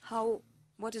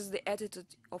what is the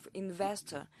attitude of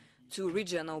investor to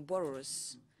regional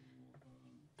borrowers?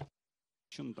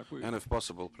 And if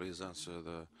possible, please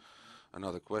answer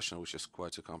another question, which is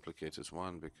quite a complicated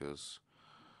one, because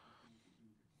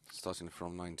starting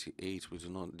from '98, we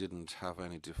didn't have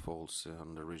any defaults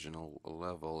on the regional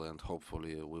level, and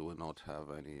hopefully we will not have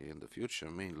any in the future.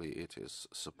 Mainly, it is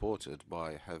supported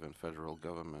by having federal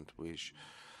government, which,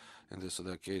 in this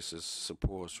other cases,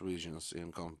 supports regions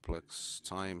in complex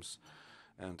times,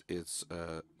 and it's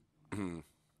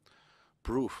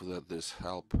proof that this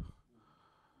help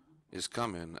is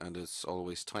coming and it's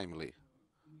always timely.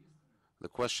 The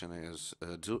question is,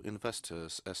 do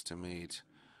investors estimate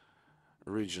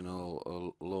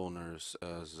regional loaners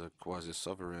as a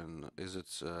quasi-sovereign? Is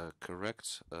it a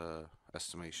correct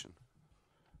estimation?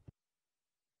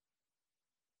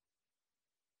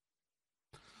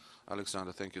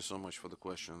 Alexander, thank you so much for the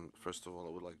question. First of all,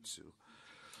 I would like to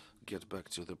get back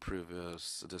to the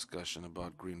previous discussion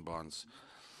about green bonds.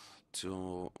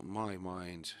 To my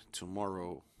mind,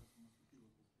 tomorrow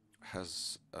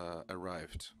has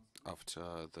arrived after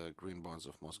the green bonds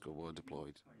of Moscow were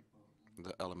deployed.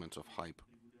 The element of hype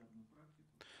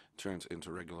turned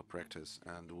into regular practice,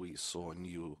 and we saw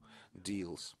new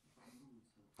deals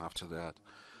after that.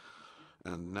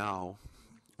 And now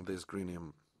this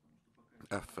greening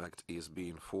effect is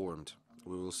being formed.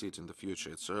 We will see it in the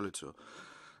future. It's early to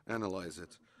analyze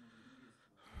it.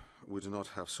 We do not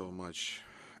have so much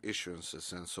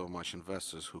issuances and so much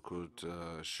investors who could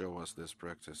show us this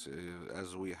practice.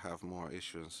 As we have more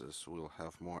issuances, we'll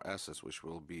have more assets which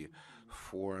will be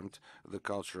formed. The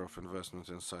culture of investment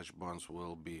in such bonds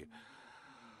will be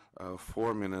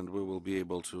forming, and we will be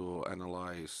able to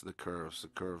analyze the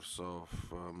curves of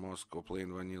Moscow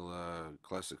plain vanilla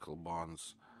classical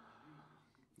bonds,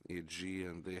 e.g.,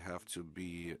 and they have to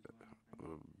be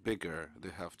bigger,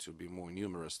 they have to be more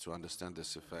numerous to understand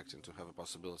this effect and to have a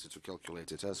possibility to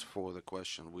calculate it. As for the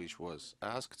question which was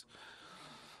asked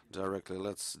directly,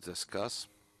 let's discuss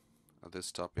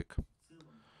this topic.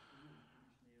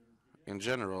 In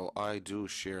general, I do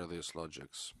share these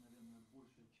logics.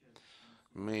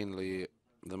 Mainly,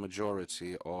 the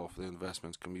majority of the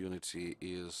investment community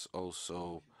is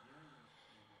also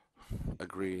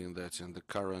agreeing that in the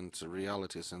current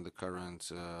realities and the current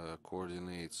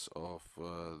coordinates of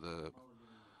the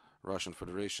Russian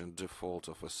Federation, default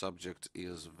of a subject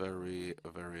is very,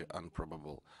 very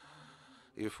improbable.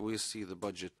 If we see the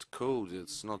budget code,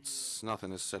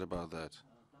 nothing is said about that.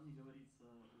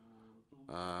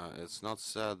 It's not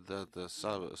said that the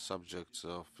subjects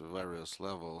of various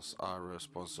levels are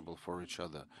responsible for each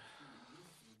other.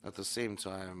 At the same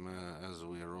time, as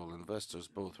we are all investors,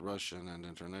 both Russian and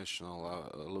international,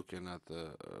 are looking at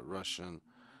the Russian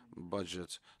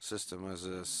budget system as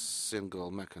a single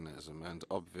mechanism. And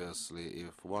obviously,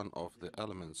 if one of the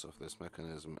elements of this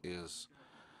mechanism is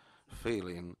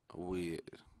failing, we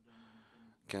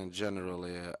can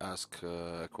generally ask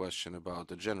a question about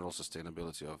the general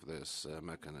sustainability of this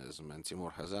mechanism. And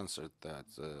Timur has answered that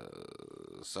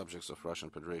subjects of Russian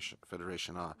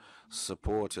Federation are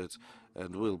supported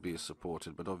and will be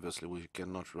supported, but obviously we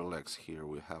cannot relax here.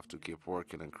 We have to keep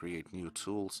working and create new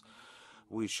tools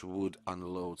which would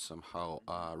unload somehow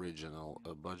our regional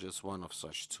budgets. One of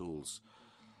such tools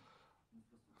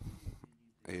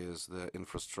is the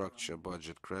infrastructure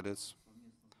budget credits.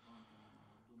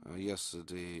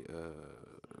 Yesterday,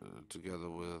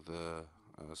 together with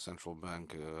Central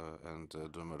Bank and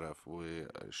Dumarev, we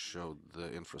showed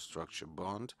the infrastructure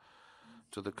bond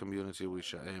to the community,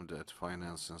 which are aimed at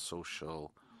financing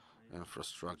social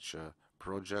infrastructure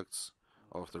projects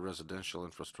of the residential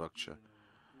infrastructure,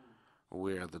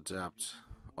 where the debt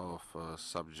of a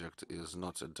subject is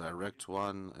not a direct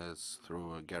one, it's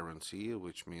through a guarantee,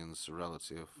 which means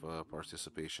relative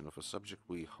participation of a subject.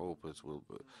 We hope it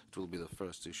will be the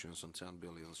first issuance on 10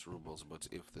 billion rubles, but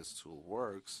if this tool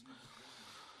works,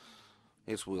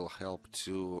 it will help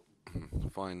to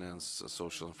finance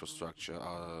social infrastructure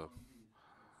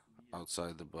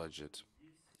outside the budget.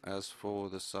 As for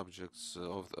the subjects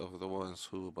of the ones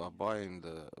who are buying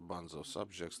the bonds of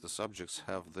subjects, the subjects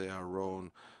have their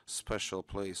own special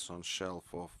place on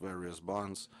shelf of various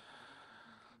bonds,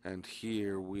 and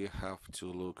here we have to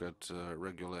look at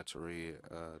regulatory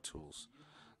tools.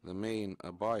 The main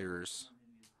buyers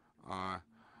are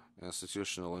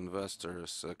institutional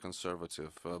investors,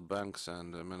 conservative banks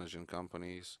and managing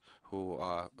companies who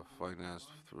are financed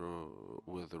through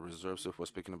with the reserves. If we're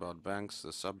speaking about banks,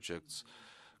 the subjects,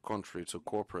 contrary to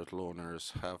corporate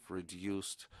loaners, have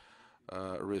reduced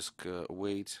risk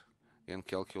weight in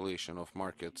calculation of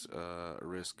market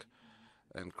risk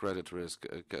and credit risk.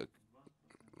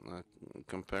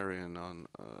 Comparing on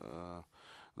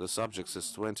the subjects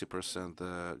is 20%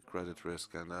 the credit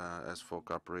risk, and as for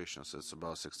corporations, it's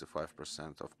about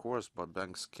 65%. Of course, but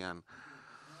banks can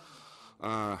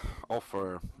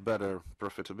offer better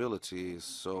profitability.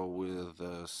 So with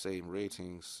the same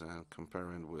ratings and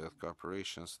comparing with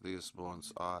corporations, these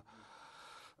bonds are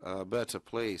better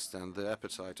placed, and the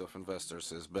appetite of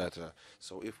investors is better.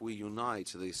 So if we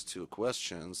unite these two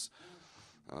questions,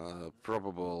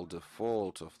 probable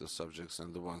default of the subjects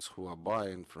and the ones who are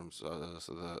buying from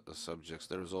the subjects,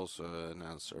 there is also an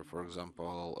answer. For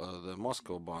example, the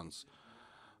Moscow bonds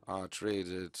are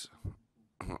traded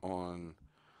on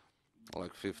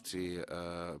like 50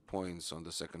 points on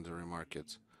the secondary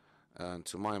market, and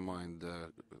to my mind,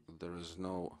 there is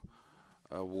no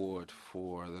award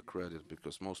for the credit,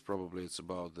 because most probably it's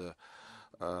about the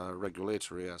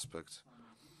regulatory aspect.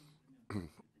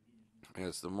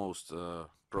 It's the most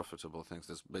profitable things.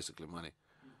 That's basically money.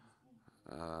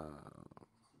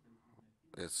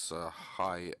 It's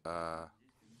high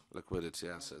liquidity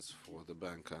assets for the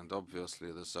bank, and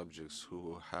obviously the subjects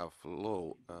who have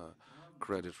low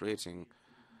credit rating,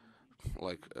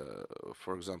 like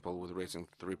for example with rating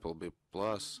BBB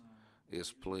plus,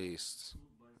 is placed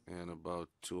in about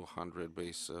 200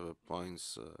 base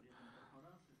points,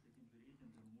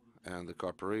 and the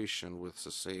corporation with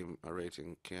the same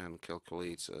rating can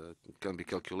be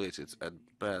calculated at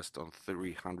best on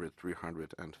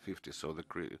 350. So the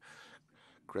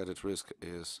credit risk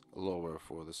is lower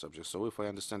for the subject. So if I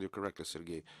understand you correctly,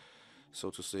 Sergey, so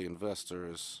to say,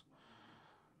 investors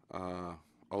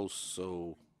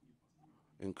also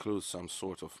include some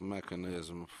sort of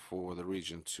mechanism for the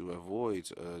region to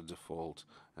avoid default.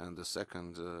 And the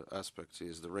second aspect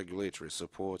is the regulatory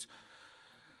support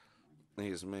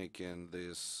is making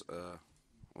these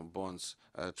bonds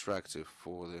attractive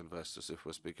for the investors. If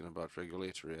we're speaking about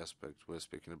regulatory aspect, we're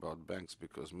speaking about banks,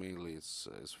 because mainly it's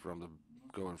from the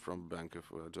going from bank.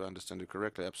 If do I understand you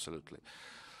correctly? Absolutely.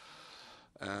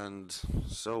 And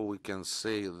so we can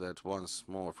say that once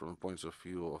more, from the point of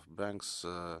view of banks,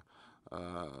 a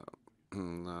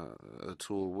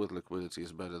tool with liquidity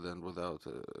is better than without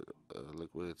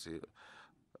liquidity.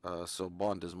 So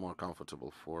bond is more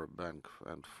comfortable for a bank,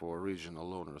 and for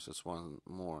regional owners, it's one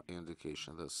more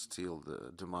indication that still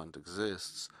the demand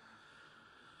exists.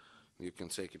 You can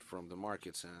take it from the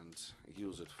markets and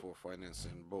use it for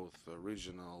financing, both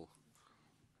regional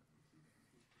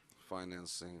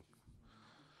financing,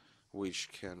 which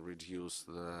can reduce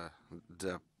the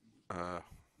debt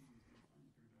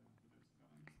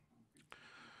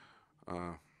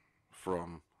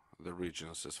from the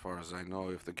regions. As far as I know,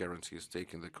 if the guarantee is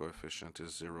taken, the coefficient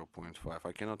is 0.5.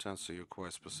 I cannot answer you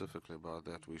quite specifically about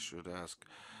that. We should ask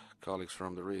colleagues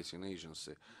from the rating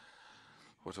agency.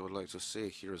 What I would like to say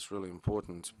here is really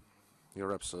important.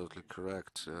 You're absolutely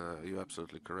correct. You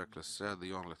absolutely correctly said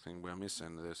the only thing we're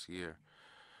missing this year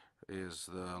is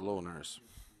the loaners.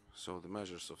 So the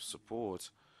measures of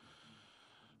support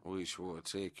which were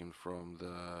taken from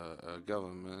the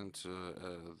government,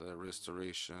 the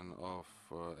restoration of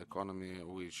economy,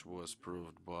 which was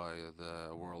proved by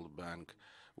the World Bank.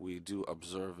 We do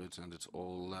observe it, and it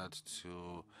all led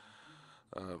to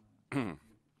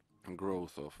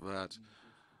growth of that,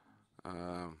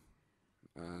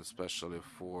 especially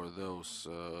for those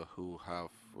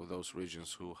those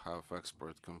regions who have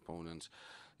export components.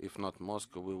 If not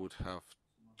Moscow, we would have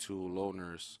two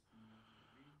loaners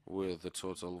with a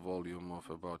total volume of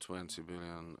about 20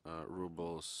 billion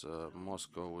rubles.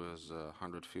 Moscow is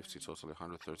 150, totally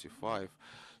 135.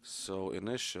 So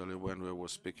initially, when we were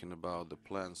speaking about the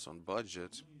plans on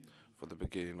budget for the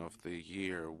beginning of the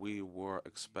year, we were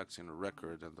expecting a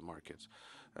record in the market.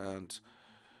 And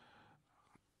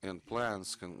in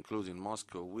plans, including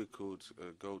Moscow, we could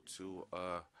go to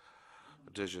a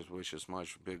digit which is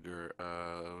much bigger,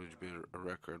 would be a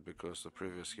record, because the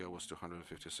previous year was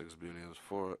 256 billion.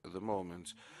 For the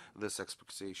moment, these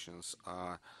expectations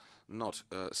are not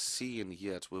seen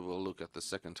yet. We will look at the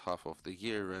second half of the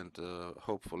year, and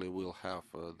hopefully we'll have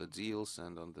the deals,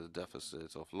 and on the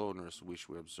deficit of loaners which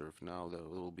we observe now, there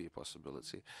will be a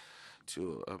possibility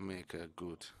to make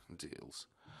good deals.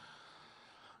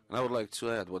 And I would like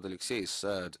to add what Alexei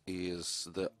said is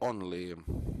the only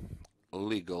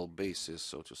legal basis,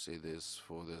 so to say, this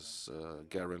for this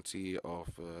guarantee of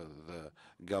the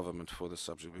government for the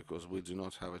subject, because we do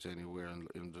not have it anywhere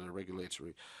in the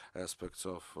regulatory aspects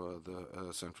of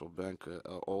the central bank.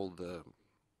 All the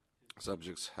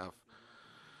subjects have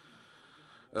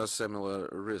similar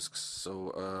risks,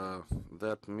 so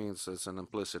that means it's an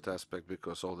implicit aspect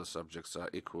because all the subjects are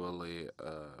equally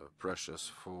precious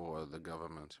for the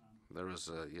government. There is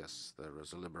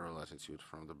a liberal attitude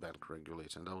from the bank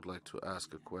regulator, and I would like to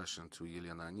ask a question to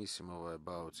Yelena Anisimova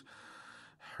about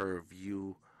her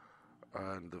view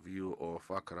and the view of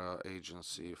ACRA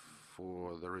agency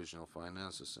for the regional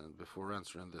finances. And before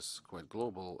answering this quite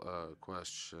global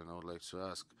question, I would like to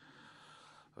ask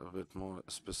a bit more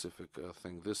specific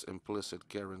thing. This implicit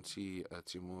guarantee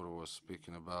Timur was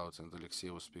speaking about and Alexei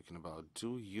was speaking about,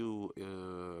 do you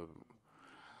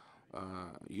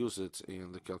use it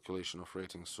in the calculation of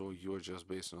ratings, so you're just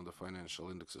based on the financial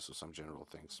indexes or some general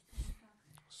things?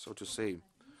 So to say,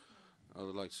 I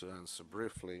would like to answer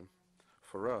briefly.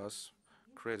 For us,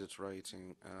 credit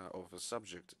rating of a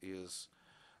subject is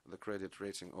the credit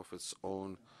rating of its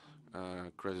own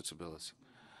creditability.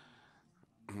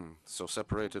 So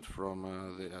separated from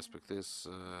the aspect this,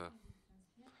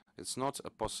 it's not a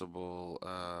possible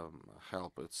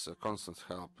help, it's a constant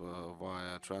help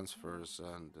via transfers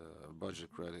and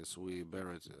budget credits. We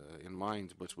bear it in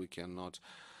mind, but we cannot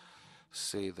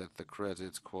say that the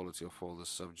credit quality of all the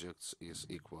subjects is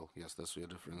equal. Yes, that's the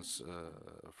difference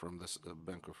from the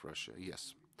Bank of Russia.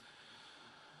 Yes.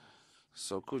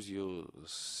 So could you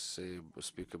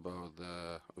speak about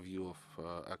the view of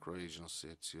ACRA agency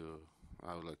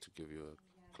I would like to give you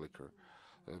a clicker.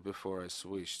 Before I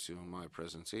switch to my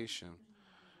presentation,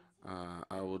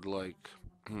 I would like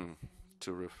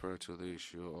to refer to the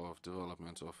issue of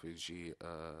development of EG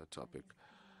topic.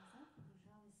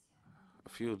 A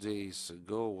few days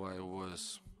ago, I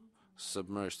was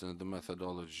submerged in the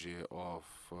methodology of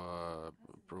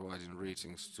providing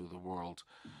ratings to the world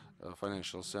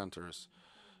financial centers.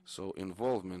 So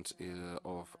involvement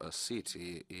of a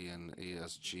city in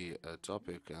ESG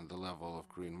topic and the level of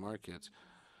green market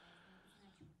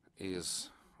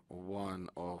is one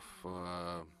of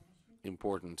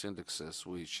important indexes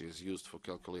which is used for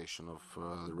calculation of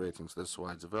the ratings. That's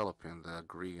why developing the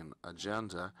green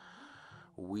agenda,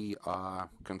 we are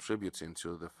contributing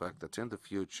to the fact that in the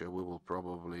future we will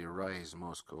probably raise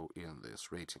Moscow in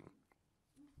this rating.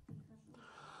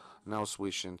 Now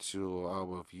switching to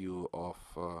our view of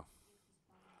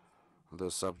the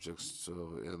subjects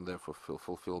and their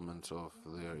fulfillment of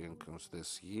their incomes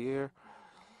this year.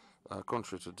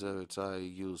 Contrary to David, I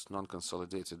used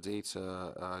non-consolidated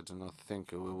data. I do not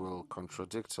think we will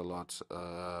contradict a lot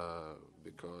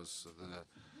because the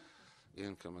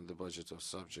income and the budget of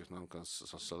subject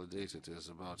non-consolidated is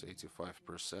about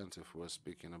 85% if we're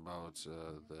speaking about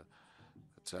the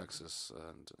taxes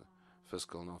and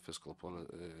fiscal, non-fiscal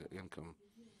income.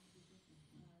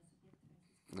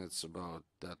 It's about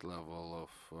that level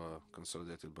of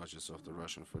consolidated budgets of the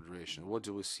Russian Federation. What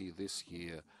do we see this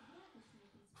year?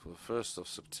 For the 1st of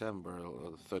September or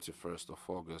the 31st of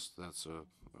August, that's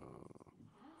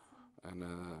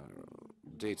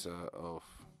data of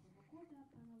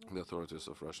the authorities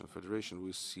of Russian Federation,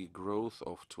 we see growth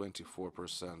of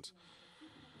 24%,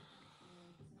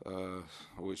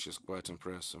 which is quite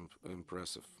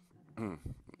impressive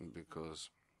because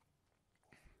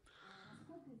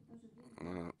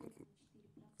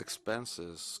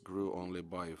expenses grew only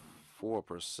by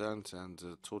 4%,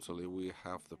 and totally we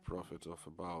have the profit of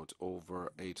about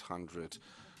over 800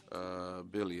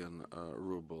 billion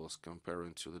rubles,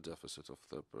 comparing to the deficit of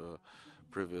the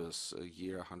previous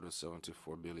year,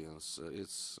 174 billions.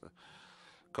 It's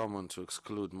common to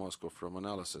exclude Moscow from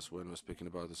analysis when we're speaking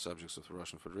about the subjects of the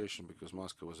Russian Federation, because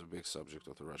Moscow is a big subject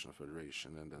of the Russian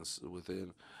Federation, and then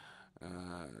within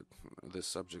this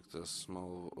subject, a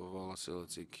small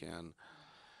volatility can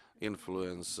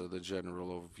influence the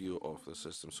general view of the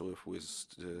system. So if we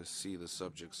see the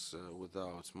subjects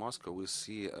without Moscow, we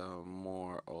see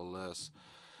more or less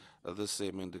the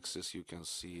same indexes. You can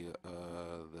see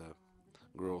the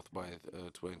growth by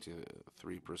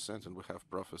 23%, and we have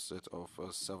profit of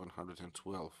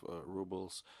 712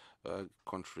 rubles,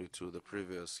 contrary to the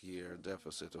previous year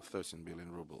deficit of 13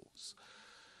 billion rubles.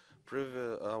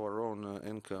 Our own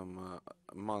income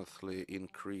monthly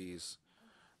increase,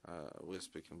 we're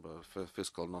speaking about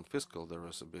fiscal, non-fiscal. There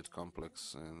is a bit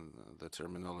complex, and the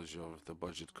terminology of the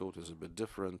budget code is a bit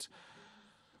different.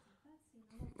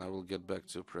 I will get back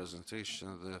to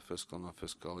presentation. The fiscal,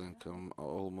 non-fiscal income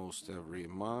almost every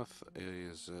month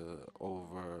is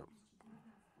over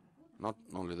not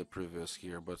only the previous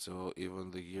year, but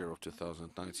even the year of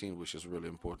 2019, which is really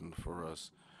important for us.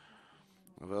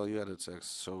 Value-added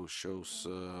tax shows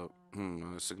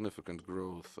significant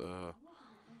growth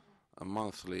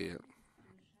monthly,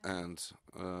 and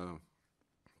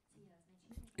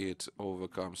it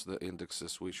overcomes the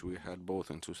indexes which we had both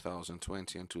in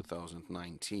 2020 and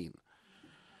 2019.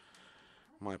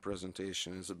 My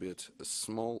presentation is a bit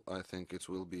small. I think it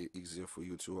will be easier for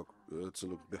you to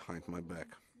look behind my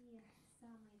back.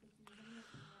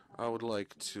 I would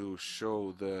like to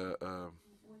show the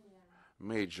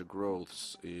major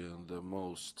growths in the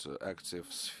most active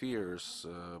spheres,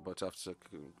 but after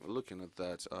looking at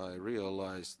that, I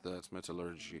realized that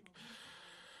metallurgy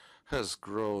has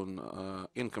grown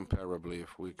incomparably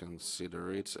if we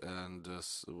consider it and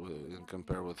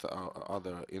compare with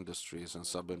other industries and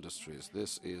sub-industries.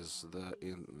 This is the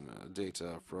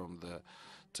data from the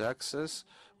taxes.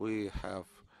 We have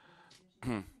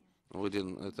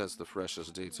that's the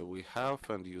freshest data we have,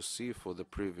 and you see for the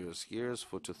previous years,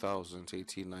 for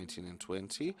 2018, 19, and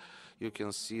 20, you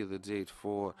can see the date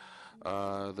for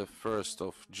the 1st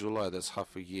of July, that's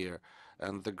half a year,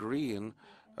 and the green,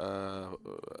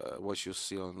 what you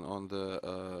see on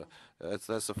the,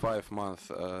 that's a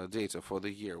 5-month data for the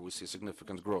year. We see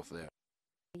significant growth there.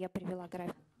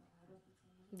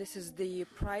 This is the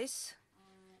price,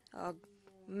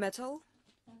 metal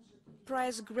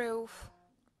price growth,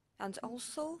 and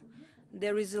also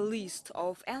there is a list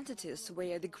of entities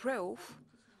where the growth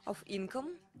of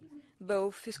income,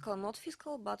 both fiscal and not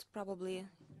fiscal, but probably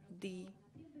the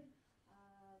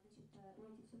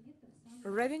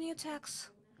revenue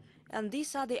tax, and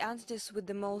these are the entities with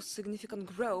the most significant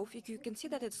growth. You can see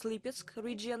that it's Lipetsk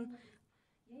region,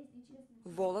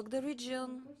 Vologda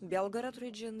region, Belgorod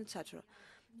region, etc.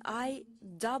 I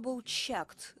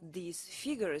double-checked these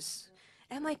figures.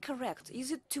 Am I correct?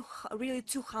 Is it really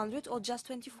 200 or just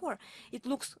 24? It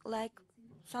looks like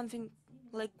something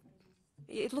like...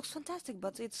 It looks fantastic,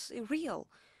 but it's real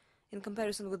in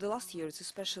comparison with the last years,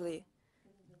 especially.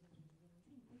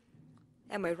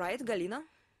 Am I right, Galina?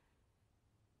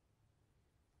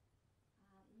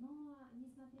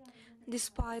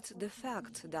 Despite the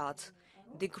fact that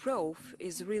the growth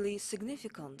is really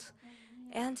significant,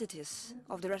 entities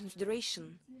of the Russian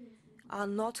Federation are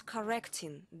not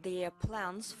correcting their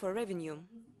plans for revenue.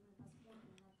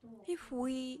 If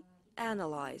we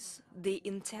analyze the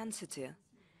intensity,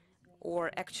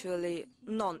 or actually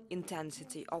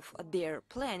non-intensity of their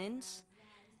plannings,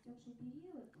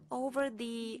 over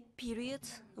the period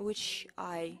which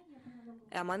I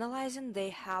am analyzing, they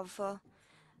have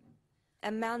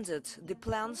amended the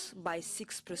plans by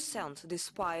 6%,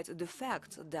 despite the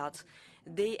fact that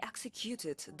they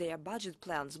executed their budget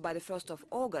plans by the 1st of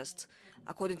August,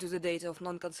 according to the data of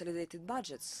non-consolidated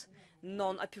budgets,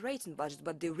 non-operating budget,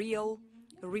 but the real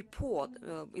report,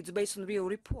 it's based on real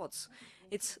reports.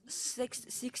 It's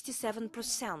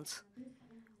 67%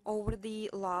 over the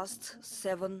last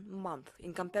 7 months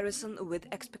in comparison with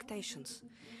expectations.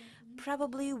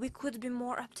 Probably we could be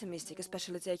more optimistic,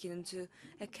 especially taking into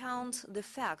account the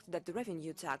fact that the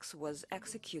revenue tax was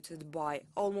executed by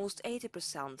almost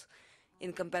 80%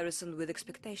 in comparison with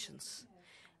expectations.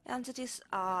 Entities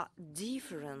are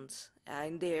different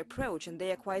in their approach, and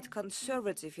they are quite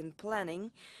conservative in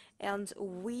planning, and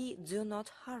we do not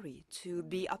hurry to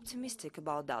be optimistic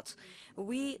about that.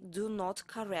 We do not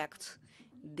correct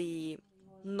the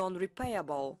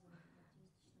non-repayable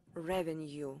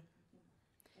revenue.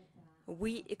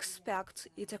 We expect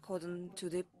it according to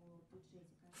the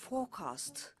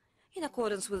forecast, in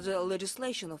accordance with the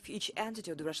legislation of each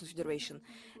entity of the Russian Federation.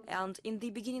 And in the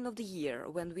beginning of the year,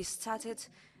 when we started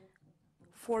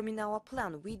forming our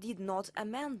plan, we did not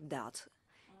amend that.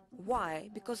 Why?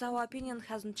 Because our opinion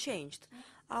hasn't changed.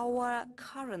 Our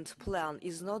current plan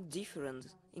is not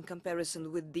different in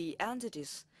comparison with the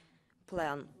entity's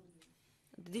plan.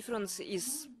 The difference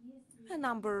is a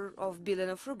number of billion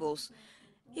of rubles.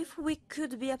 If we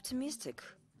could be optimistic,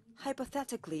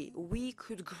 hypothetically, we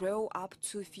could grow up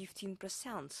to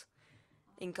 15%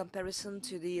 in comparison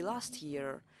to the last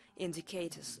year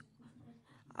indicators.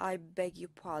 I beg your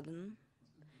pardon.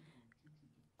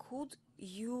 Could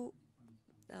you...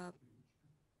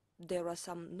 there are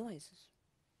some noises.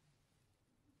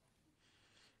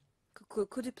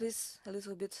 Could you please a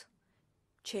little bit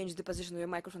change the position of your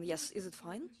microphone? Yes, is it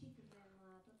fine?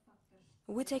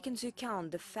 We take into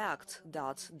account the fact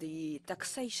that the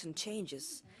taxation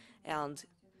changes and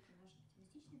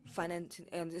financing,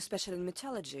 and especially in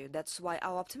metallurgy. That's why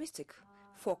our optimistic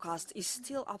forecast is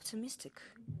still optimistic.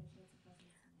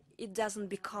 It doesn't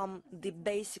become the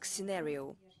basic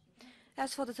scenario.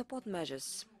 As for the support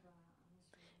measures,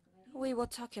 We were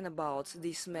talking about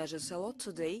these measures a lot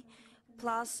today,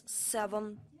 plus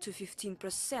 7 to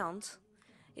 15%.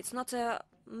 It's not a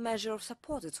measure of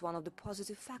support, it's one of the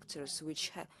positive factors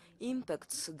which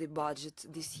impacts the budget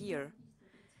this year.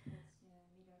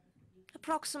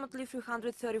 Approximately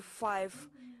 335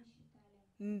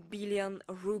 billion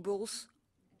rubles.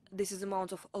 This is the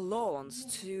amount of loans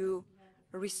to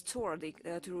restore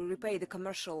to repay the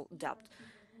commercial debt.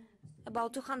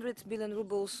 About 200 billion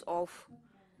rubles of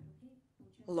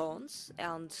loans,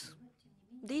 and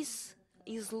this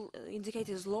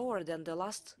indicator is lower than the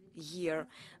last year,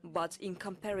 but in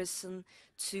comparison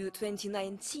to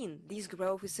 2019, this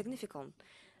growth is significant.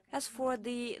 As for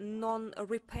the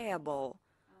non-repayable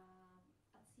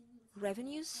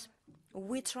revenues,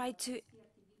 we try to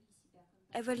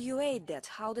evaluate that,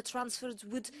 how the transfers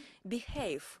would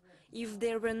behave if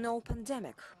there were no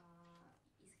pandemic.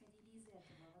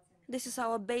 This is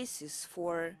our basis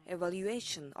for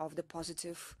evaluation of the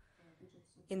positive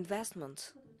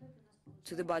investment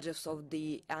to the budgets of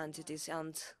the entities,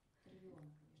 and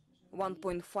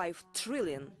 1.5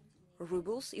 trillion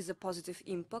rubles is a positive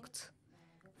impact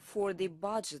for the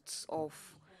budgets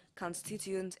of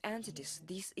constituent entities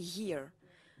this year.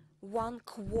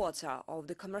 1/4 of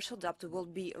the commercial debt will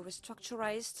be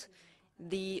restructured.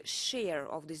 The share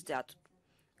of this debt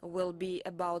will be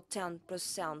about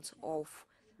 10% of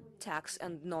tax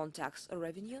and non-tax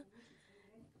revenue.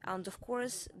 And of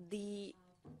course, the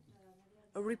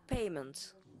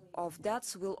repayment of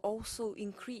debts will also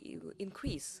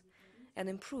increase and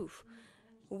improve.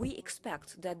 We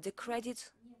expect that the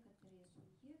credit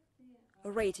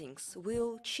ratings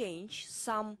will change.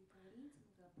 Some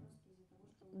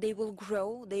they will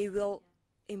grow, they will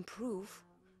improve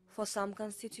for some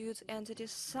constituent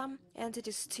entities. Some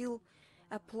entities still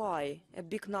apply a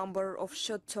big number of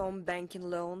short-term banking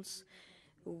loans,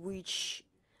 which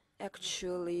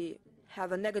actually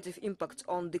have a negative impact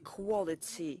on the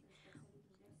quality.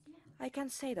 I can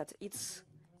say that it's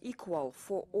equal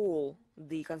for all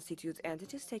the constituent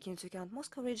entities, taking into account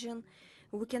Moscow region.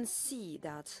 We can see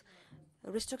that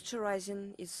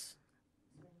restructuring is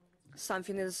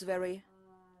something that is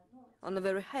on a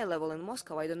very high level in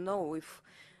Moscow. I don't know if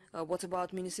what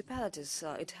about municipalities?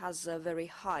 It has a very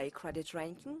high credit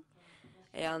ranking,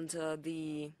 and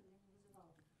the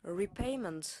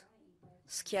repayment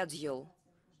schedule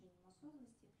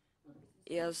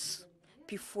is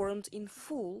performed in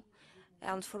full,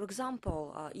 and for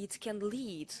example, it can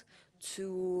lead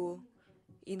to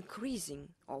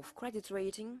increasing of credit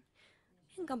rating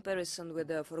in comparison with,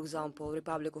 for example,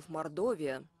 Republic of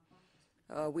Mordovia,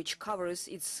 which covers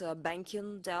its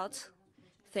banking debt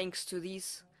thanks to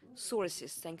these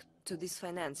sources, thanks to this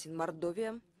financing.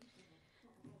 Mordovia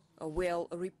will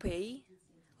repay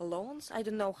loans. I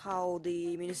don't know how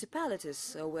the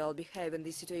municipalities will behave in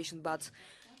this situation, but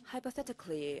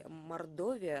hypothetically,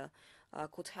 Mordovia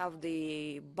could have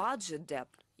the budget debt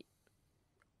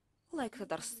like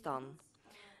Tatarstan.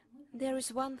 There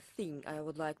is one thing I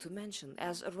would like to mention.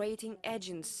 As a rating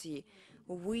agency,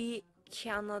 we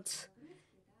cannot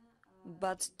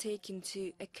but take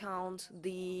into account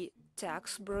the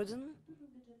tax burden.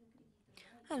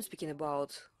 I'm speaking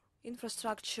about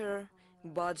infrastructure,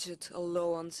 budget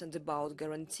loans, and about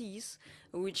guarantees,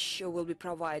 which will be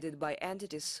provided by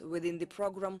entities within the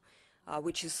program,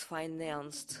 which is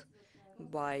financed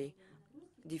by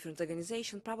different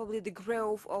organizations. Probably the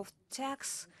growth of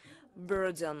tax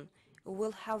burden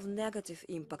will have negative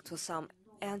impact for some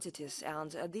entities,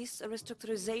 and this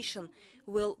restructurization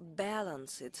will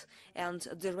balance it, and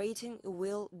the rating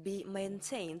will be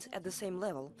maintained at the same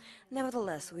level.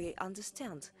 Nevertheless, we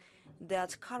understand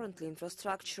that currently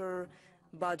infrastructure,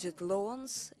 budget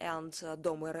loans, and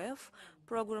Dom RF,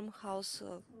 program House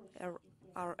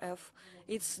RF,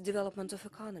 it's development of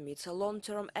economy. It's a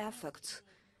long-term effect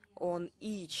on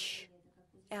each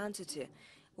entity.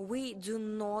 We do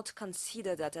not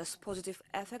consider that as positive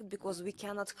effect because we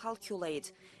cannot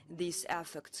calculate this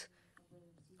effect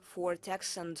for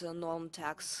tax and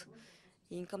non-tax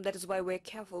income. That is why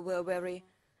we're very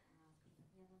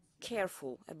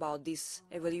careful about these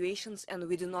evaluations, and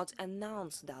we do not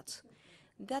announce that.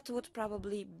 That would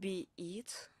probably be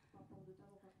it.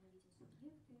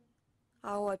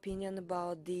 Our opinion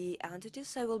about the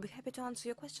entities. I will be happy to answer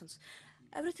your questions.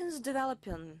 Everything is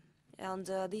developing, and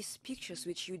these pictures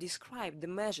which you described, the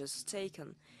measures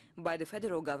taken by the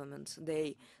federal government,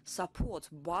 they support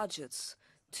budgets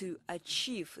to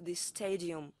achieve this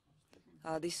state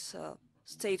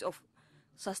of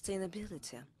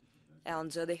sustainability,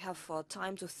 and they have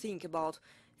time to think about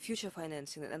future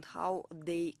financing and how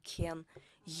they can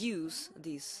use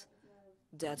this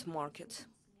debt market.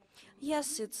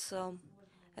 Yes, it's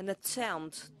an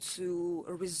attempt to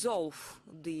resolve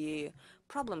the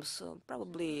problems,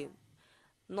 probably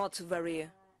not very,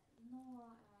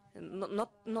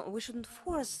 not, we shouldn't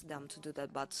force them to do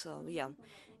that, but yeah,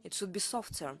 it should be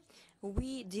softer.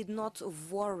 We did not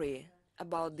worry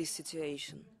about this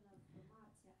situation.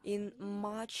 In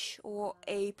March or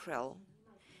April,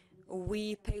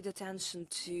 we paid attention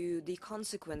to the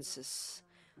consequences.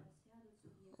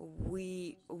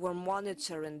 We were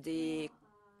monitoring the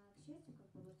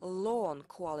loan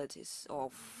qualities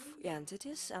of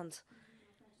entities, and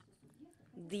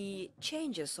the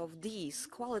changes of these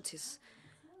qualities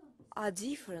are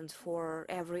different for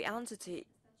every entity,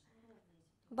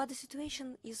 but the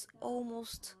situation is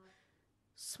almost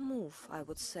smooth, I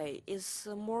would say, is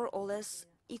more or less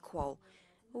equal.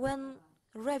 When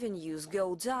revenues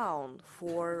go down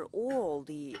for all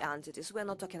the entities, we're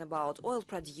not talking about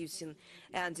oil-producing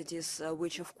entities,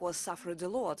 which of course suffered a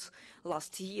lot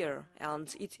last year,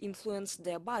 and it influenced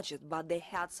their budget, but they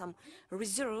had some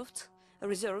reserves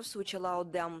which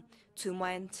allowed them to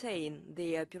maintain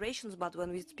their operations. But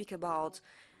when we speak about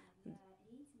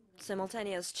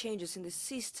simultaneous changes in the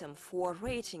system for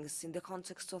ratings in the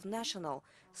context of national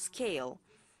scale,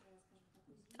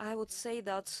 I would say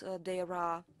that there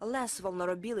are less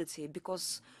vulnerability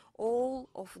because all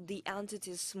of the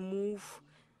entities move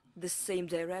the same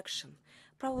direction.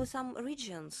 Probably some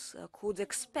regions could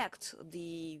expect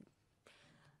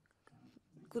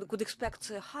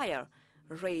a higher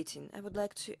rating. I would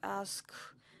like to ask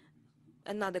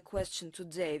another question to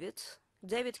David.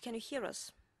 David, can you hear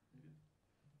us?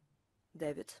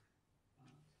 David?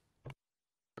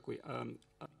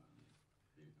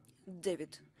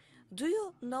 David, do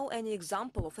you know any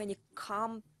example of any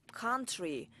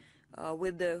country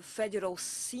with the federal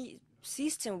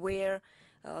system where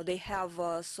they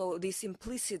have so this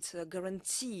implicit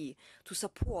guarantee to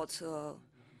support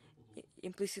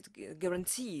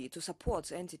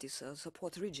entities,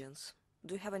 support regions?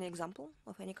 Do you have any example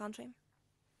of any country?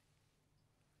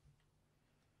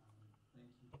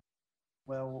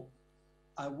 Well,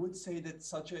 I would say that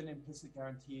such an implicit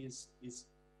guarantee is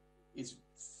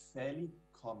fairly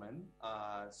common,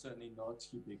 certainly not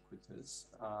ubiquitous,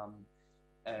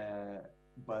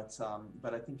 but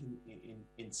I think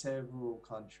in several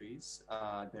countries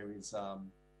there is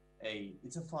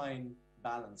it's a fine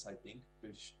balance, I think,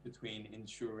 between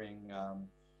ensuring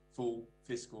full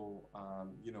fiscal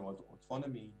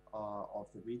autonomy of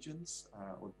the regions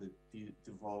or the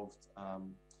devolved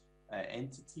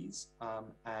entities,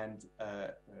 and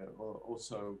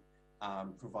also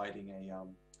providing a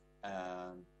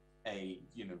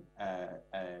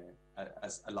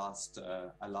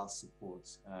last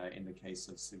support in the case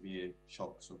of severe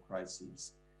shocks or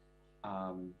crises.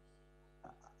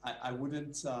 I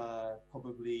wouldn't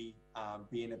probably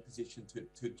be in a position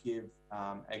to give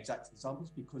exact examples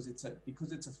because it's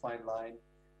a fine line.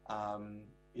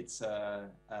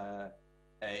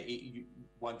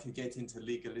 One could get into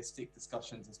legalistic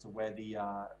discussions as to where the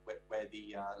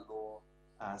law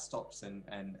stops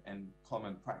and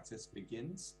common practice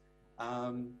begins.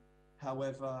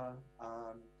 However,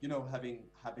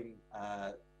 having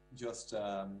just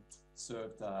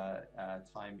served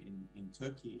time in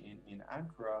Turkey in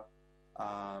Ankara,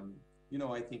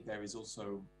 I think there is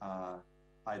also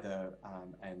either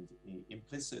an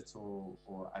implicit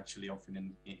or actually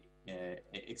often an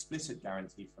explicit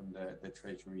guarantee from the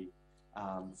Treasury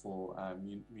for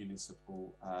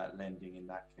municipal lending in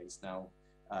that case. Now,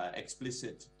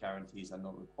 explicit guarantees are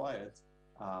not required,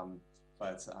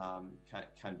 but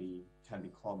can be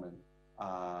common.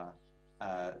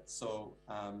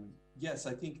 Yes,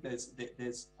 I think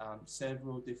there's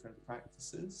several different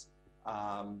practices.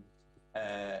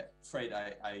 Afraid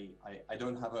I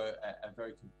don't have a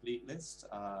very complete list,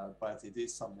 but it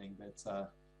is something that,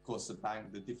 of course,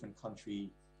 the different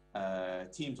country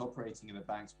teams operating in the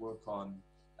banks work on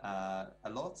a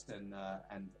lot, and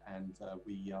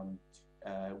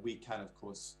we can, of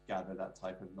course, gather that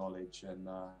type of knowledge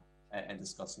and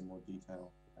discuss in more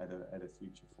detail at a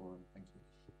future forum. Thank you.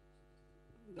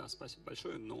 Да, спасибо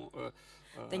большое, но...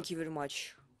 Thank you very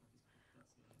much.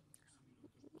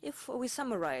 If we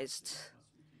summarized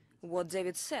what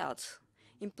David said,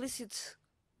 implicit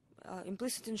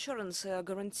insurance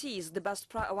guarantee is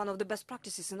one of the best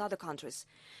practices in other countries.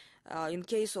 In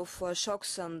case of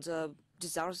shocks and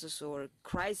disasters or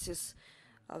crises,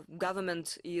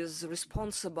 government is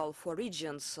responsible for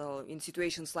regions in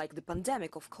situations like the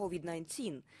pandemic of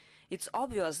COVID-19. It's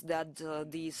obvious that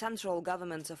the central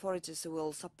government authorities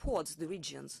will support the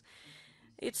regions.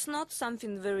 It's not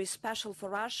something very special for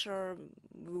Russia.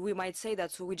 We might say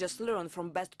that we just learn from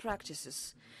best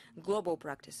practices, global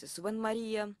practices. When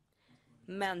Maria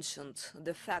mentioned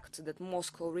the fact that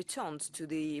Moscow returned to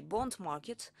the bond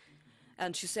market,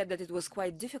 and she said that it was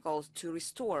quite difficult to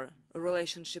restore a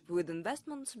relationship with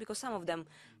investments because some of them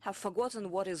have forgotten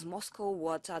what is Moscow,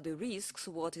 what are the risks,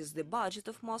 what is the budget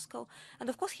of Moscow. And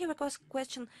of course, here a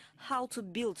question how to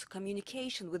build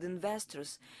communication with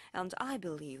investors. And I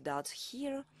believe that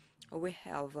here we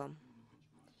have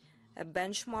a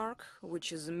benchmark,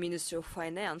 which is the Ministry of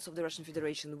Finance of the Russian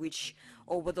Federation, which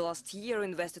over the last year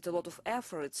invested a lot of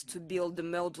efforts to build the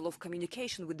model of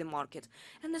communication with the market.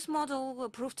 And this model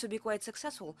proved to be quite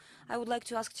successful. I would like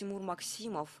to ask Timur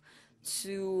Maximov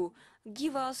to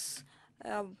give us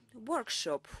a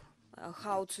workshop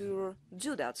how to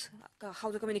do that,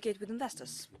 how to communicate with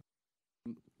investors.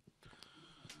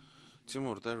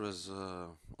 Timur, there is a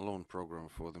loan program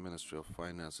for the Ministry of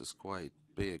Finance. It's quite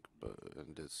big,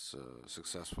 and it's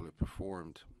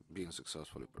being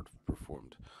successfully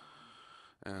performed.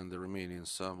 And the remaining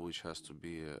sum, which has to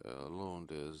be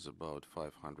loaned, is about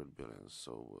 500 billion.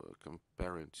 So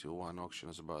comparing to one auction,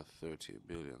 is about 30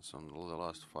 billion. So in the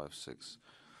last 5-6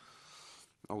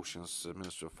 auctions, the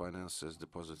Ministry of Finance has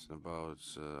deposited about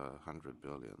 100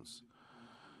 billions.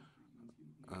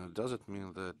 Does it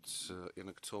mean that in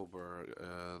October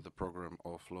the program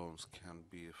of loans can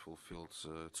be fulfilled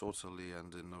totally,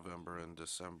 and in November and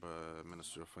December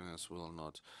Ministry of Finance will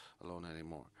not loan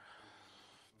anymore?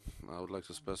 I would like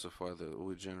to specify that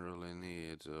we generally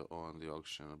need on the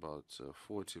auction about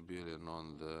 40 billion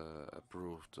on the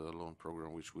approved loan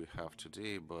program which we have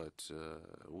today, but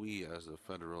we as the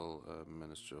Federal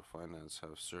Ministry of Finance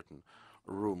have certain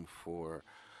room for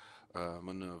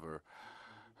maneuver.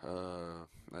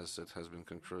 As it has been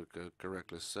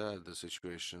correctly said, the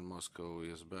situation in Moscow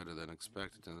is better than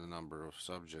expected, and the number of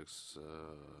subjects,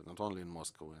 not only in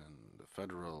Moscow and the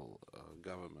federal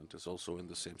government, is also in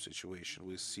the same situation.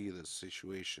 We see the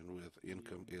situation with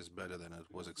income is better than it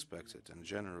was expected, and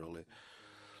generally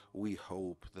we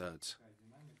hope that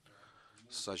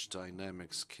such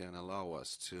dynamics can allow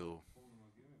us to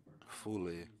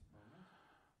fully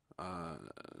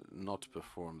not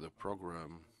perform the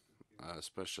program,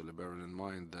 especially bearing in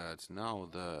mind that now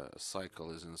the cycle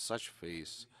is in such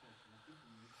phase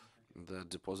that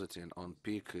depositing on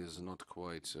peak is not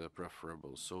quite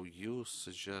preferable. So you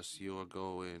suggest you are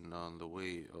going on the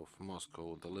way of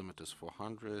Moscow. The limit is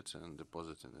 400 and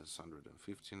depositing is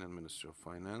 115, and Ministry of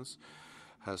Finance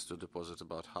has to deposit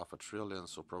about $500 billion,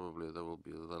 so probably there will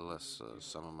be the less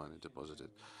sum of money deposited.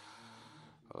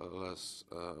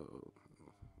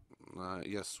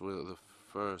 Yes, well, the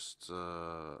first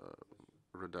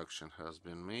reduction has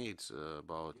been made,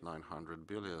 about 900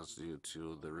 billion, due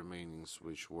to the remainings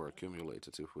which were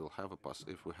accumulated. If we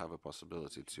have a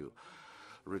possibility to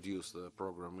reduce the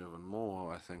program even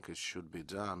more, I think it should be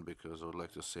done, because I would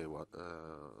like to say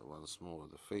once more,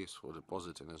 the phase for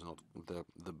depositing is not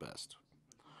the best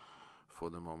for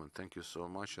the moment. Thank you so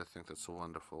much. I think that's a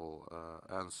wonderful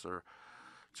answer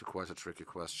to quite a tricky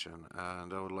question,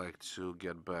 and I would like to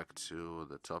get back to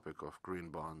the topic of green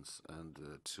bonds and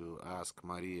to ask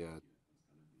Maria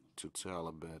to tell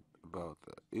a bit about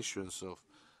the issuance of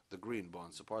the green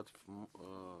bonds. Apart from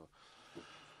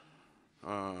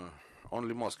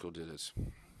only Moscow did it.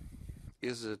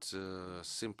 Is it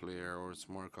simpler or it's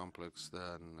more complicated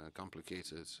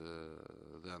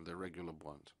than the regular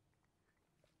bond?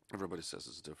 Everybody says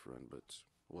it's different, but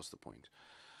what's the point?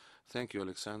 Thank you,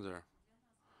 Alexander.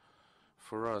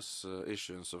 For us,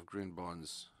 issuance of green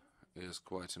bonds is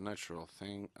quite a natural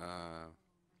thing,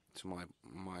 to my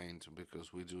mind,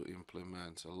 because we do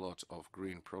implement a lot of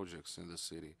green projects in the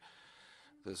city.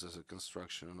 This is a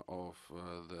construction of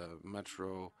the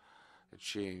metro, a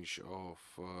change of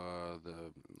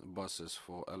the buses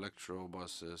for electro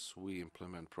buses. We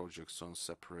implement projects on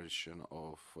separation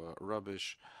of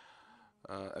rubbish,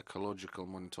 ecological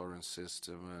monitoring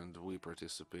system, and we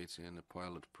participate in a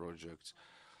pilot project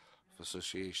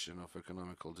Association of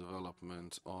Economical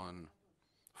Development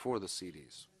for the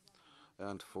cities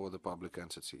and for the public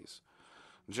entities.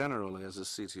 Generally, as a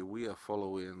city, we are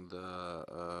following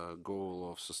the goal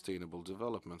of sustainable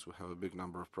development. We have a big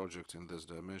number of projects in this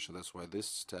dimension. That's why this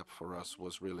step for us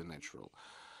was really natural.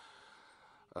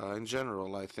 In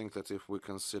general, I think that if we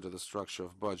consider the structure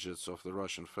of budgets of the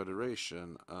Russian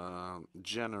Federation,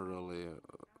 generally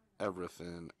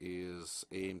everything is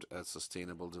aimed at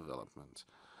sustainable development.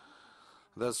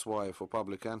 That's why for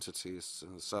public entities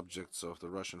and subjects of the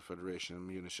Russian Federation and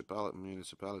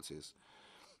municipalities,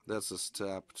 that's a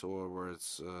step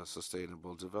towards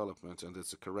sustainable development, and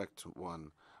it's a correct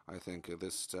one. I think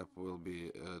this step will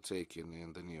be taken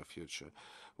in the near future.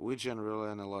 We generally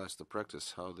analyze the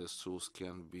practice, how these tools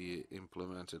can be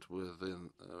implemented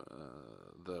within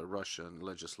the Russian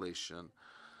legislation.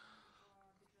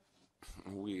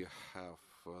 We have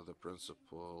the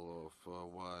principle of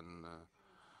one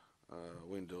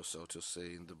window, so to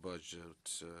say, in the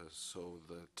budget, so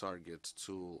the target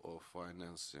tool of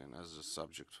financing as a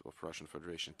subject of Russian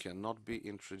Federation cannot be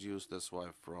introduced. That's why,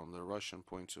 from the Russian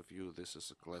point of view, this is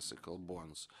a classical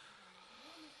bonds.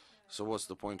 So what's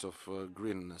the point of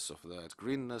greenness of that?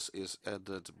 Greenness is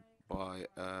added by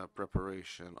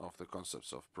preparation of the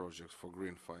concepts of projects for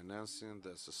green financing.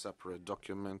 There's a separate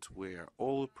document where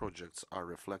all projects are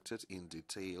reflected in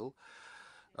detail,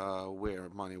 where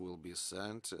money will be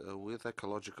sent with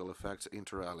ecological effects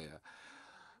inter alia.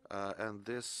 And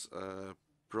this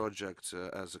project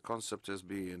as a concept is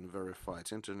being verified.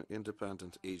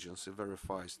 Independent agency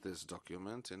verifies this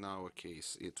document. In our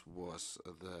case, it was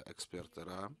the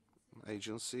Expertera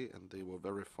agency, and they were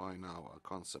verifying our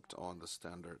concept on the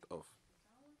standard of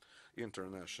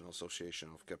International Association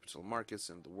of Capital Markets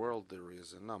in the world. There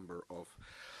is a number of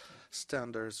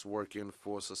standards working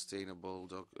for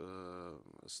sustainable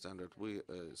standard. We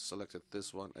selected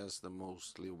this one as the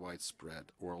mostly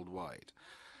widespread worldwide.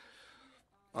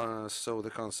 So the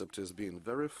concept is being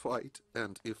verified,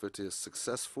 and if it is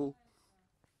successful,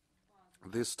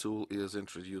 this tool is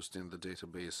introduced in the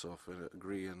database of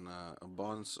green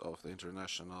bonds of the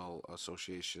International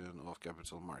Association of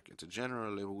Capital Market.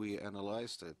 Generally, we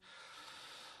analyzed it.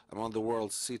 Among the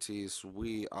world's cities,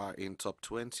 we are in top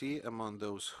 20 among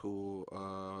those who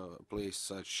place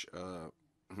such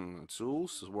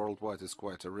tools. Worldwide, it's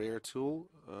quite a rare tool,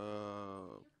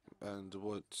 and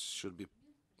what should be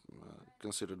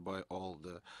considered by all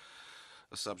the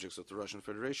subjects of the Russian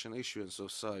Federation. Issuance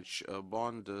of such a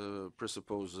bond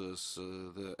presupposes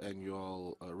the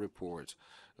annual report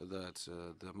that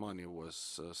the money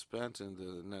was spent in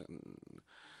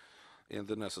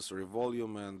the necessary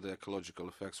volume and the ecological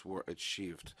effects were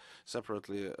achieved.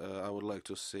 Separately, I would like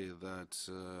to say that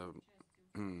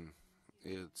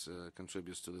it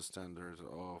contributes to the standard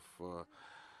of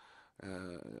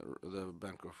the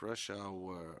Bank of Russia,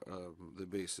 where the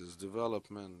base is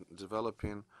developing,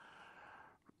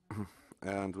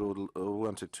 and we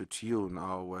wanted to tune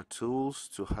our tools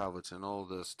to have it in all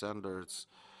the standards,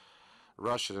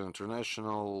 Russian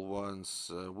international ones.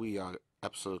 We are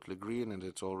absolutely green, and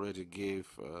it already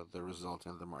gave the result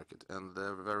in the market. And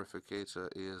the verificator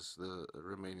is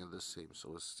remaining the same,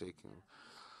 so it's taking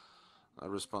a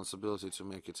responsibility to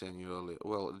make it annually.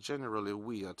 Well, generally,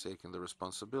 we are taking the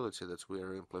responsibility that we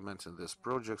are implementing these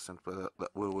projects and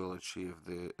that we will achieve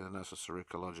the necessary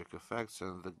ecological effects.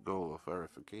 And the goal of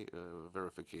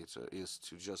verificator is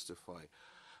to justify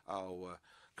our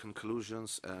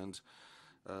conclusions and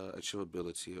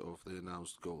achievability of the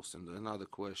announced goals. And another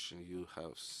question, you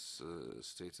have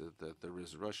stated that there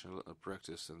is Russian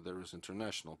practice and there is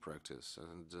international practice,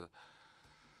 and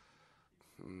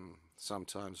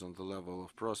sometimes on the level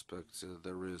of prospects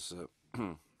there is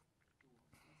an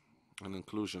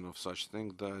inclusion of such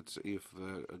thing that if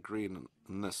the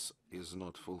greenness is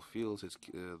not fulfilled,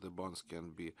 the bonds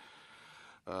can be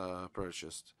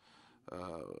purchased,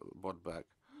 bought back.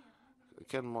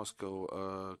 Can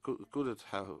Moscow, could it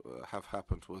have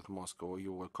happened with Moscow?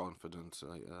 You were confident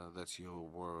that you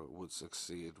would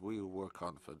succeed. We were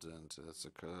confident. It's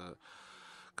a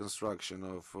construction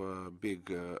of big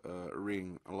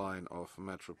ring line of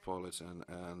metropolitan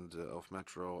and of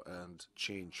metro and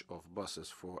change of buses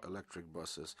for electric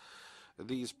buses.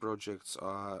 These projects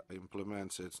are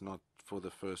implemented not for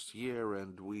the first year,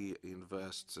 and we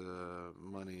invest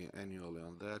money annually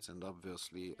on that, and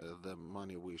obviously the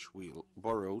money which we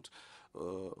borrowed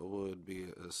would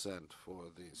be sent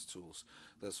for these tools.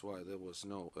 That's why there was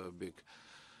no big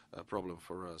problem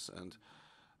for us. And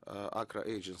Accra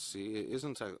agency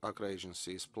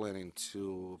is planning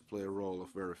to play a role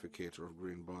of verificator of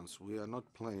green bonds. We are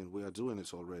not playing, we are doing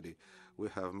it already. We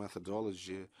have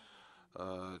methodology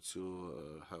to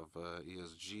have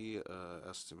ESG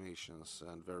estimations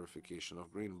and verification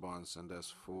of green bonds, and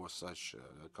as for such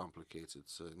complicated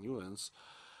nuance,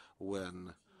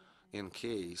 when in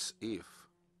case if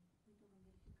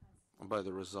by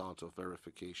the result of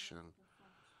verification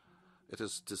it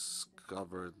is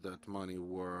discovered that money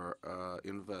were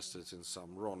invested in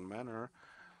some wrong manner,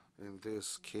 in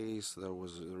this case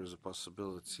there is a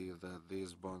possibility that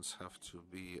these bonds have to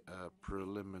be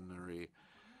preliminary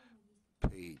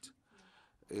paid.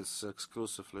 It's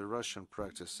exclusively Russian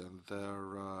practice, and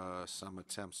there are some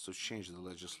attempts to change the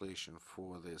legislation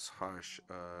for this harsh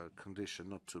condition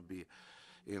not to be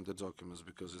in the documents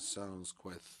because it sounds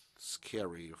quite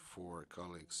scary for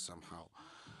colleagues somehow.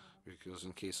 Because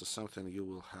in case of something, you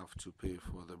will have to pay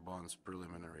for the bonds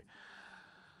preliminary.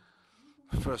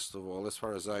 First of all, as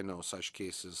far as I know, such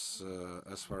cases,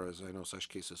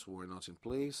 were not in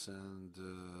place, and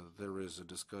there is a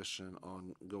discussion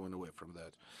on going away from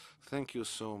that. Thank you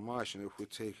so much. And if we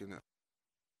take an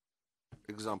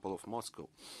example of Moscow,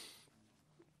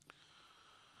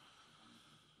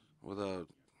 without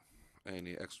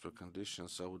any extra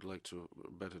conditions, I would like to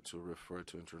better to refer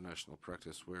to international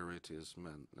practice where it is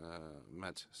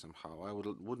met somehow. I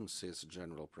wouldn't say it's a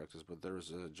general practice, but there is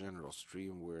a general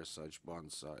stream where such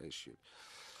bonds are issued.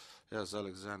 Yes,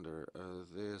 Alexander,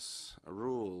 this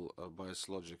rule by its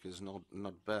logic is not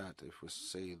bad if we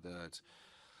say that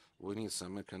we need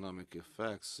some economic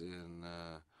effects in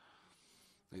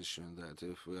issuing that.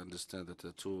 If we understand that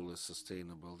the tool is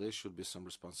sustainable, there should be some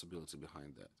responsibility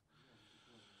behind that.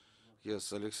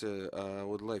 Yes, Alexei, I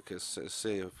would like to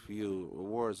say a few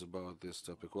words about this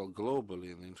topic. Well, globally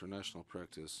in the international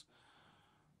practice,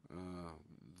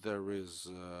 there is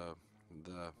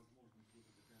the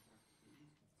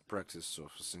practice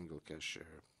of a single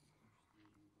cashier,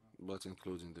 but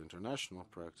including the international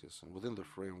practice and within the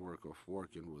framework of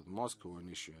working with Moscow on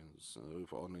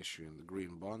issuing the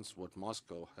green bonds, what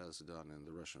Moscow has done in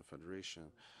the Russian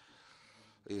Federation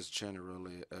is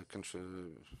generally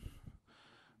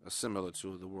similar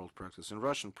to the world practice. In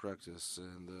Russian practice,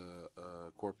 in the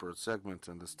corporate segment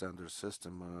and the standard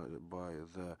system by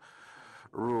the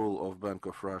rule of Bank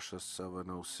of Russia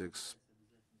 706p,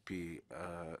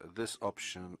 this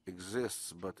option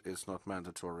exists, but it's not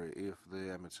mandatory. If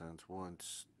the emittent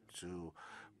wants to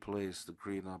place the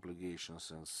green obligations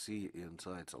and see in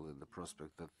title in the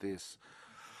prospect that this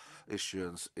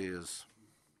issuance is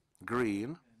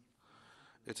green,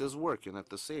 it is working. At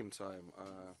the same time,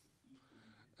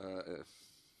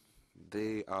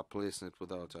 they are placing it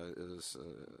without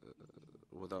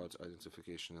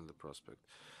identification in the prospect.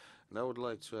 And I would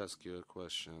like to ask you a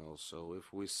question also.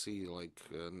 If we see like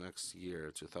next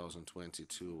year,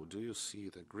 2022, do you see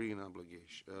the green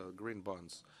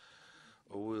bonds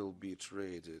will be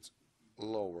traded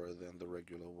lower than the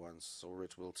regular ones, or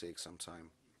it will take some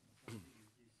time?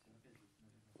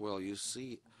 Well, you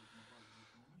see,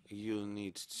 you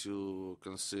need to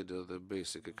consider the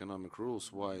basic economic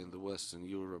rules why in the Western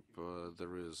Europe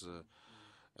there is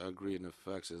a green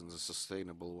effect and a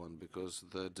sustainable one, because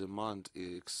the demand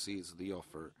exceeds the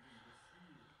offer.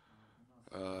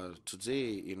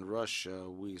 Today in Russia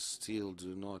we still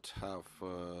do not have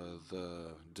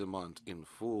the demand in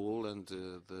full, and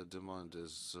the demand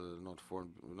is not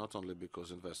formed not only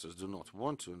because investors do not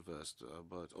want to invest,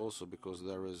 but also because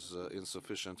there is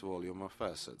insufficient volume of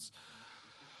assets.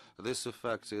 This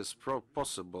effect is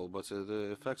possible, but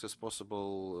the effect is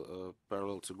possible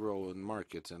parallel to growth in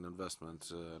market and investment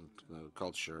and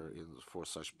culture for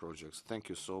such projects. Thank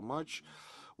you so much.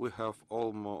 We have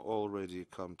already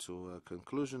come to a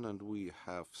conclusion, and we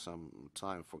have some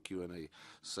time for Q&A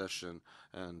session.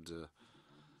 And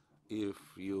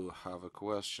if you have a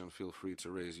question, feel free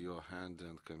to raise your hand,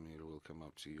 and Kamil will come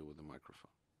up to you with the microphone.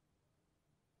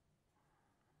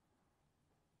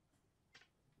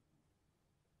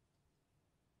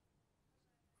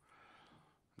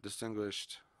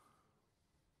 Distinguished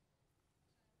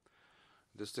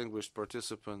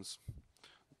participants,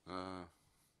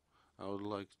 I would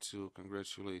like to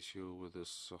congratulate you with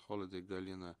this holiday,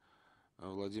 Galina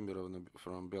Vladimirovna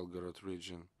from Belgorod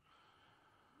region.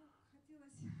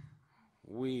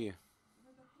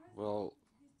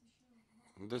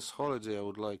 This holiday, I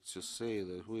would like to say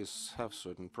that we have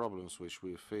certain problems which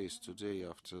we face today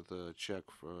after the check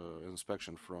for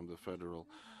inspection from the federal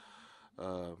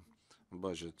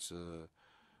budget,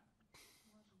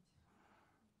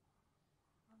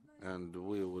 and I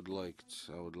would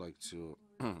like to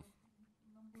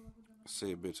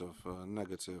say a bit of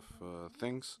negative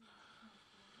things.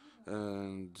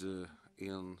 And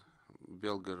in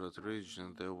Belgorod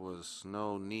region, there was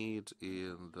no need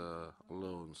in the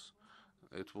loans.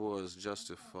 It was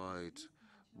justified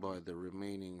by the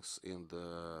remainings in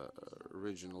the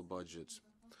regional budget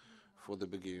for the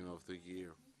beginning of the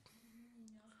year.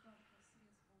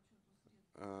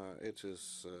 It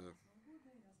is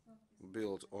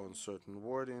built on certain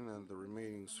wording and the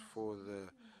remainings for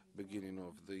the beginning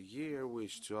of the year,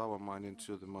 which to our mind and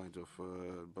to the mind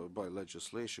of by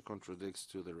legislation contradicts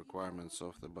to the requirements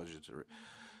of the budgetary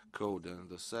code. And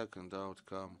the second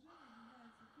outcome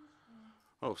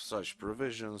of such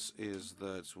provisions is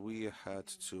that we had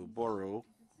to borrow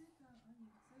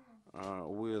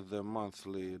with the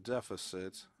monthly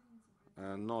deficit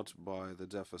and not by the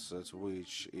deficit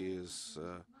which is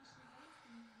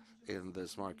in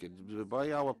this market.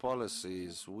 By our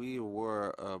policies, we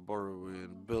were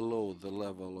borrowing below the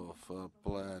level of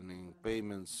planned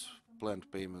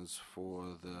payments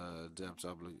for the debt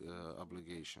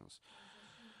obligations.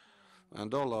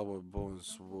 And all our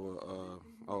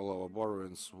all our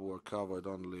borrowings were covered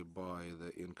only by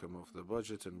the income of the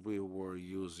budget, and we were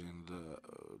using the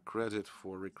credit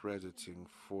for recrediting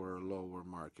for a lower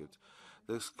market.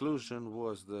 The exclusion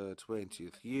was the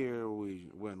 20th year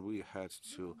when we had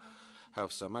to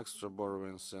have some extra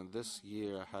borrowings, and this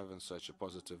year, having such a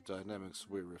positive dynamics,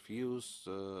 we refused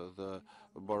the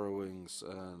borrowings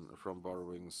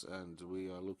and we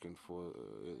are looking for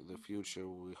the future.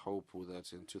 We hope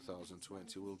that in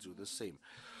 2020 we'll do the same.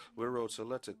 We wrote a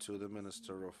letter to the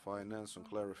Minister of Finance on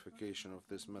clarification of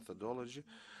this methodology,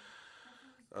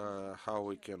 how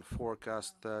we can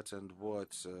forecast that, and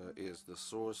what is the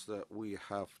source that we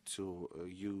have to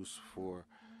use for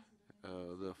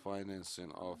the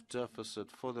financing of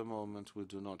deficit. For the moment, we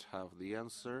do not have the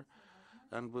answer,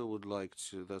 and we would like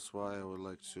to, that's why I would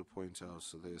like to point out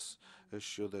this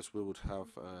issue, that we would have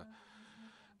a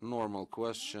normal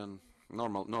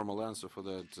answer for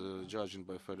that. Judging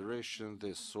by Federation,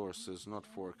 this source is not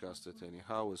forecasted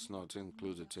anyhow, it's not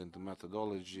included in the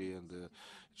methodology, and the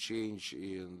change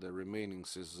in the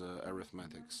remainings is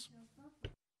arithmetics.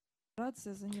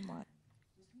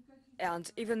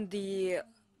 And even the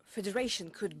Federation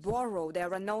could borrow.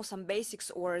 There are no some basics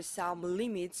or some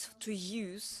limits to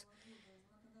use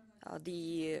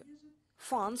the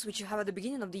funds which you have at the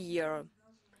beginning of the year.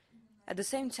 At the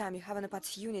same time, you have an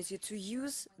opportunity to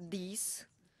use these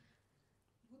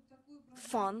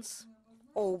funds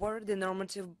over the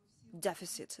normative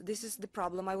deficit. This is the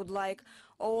problem. I would like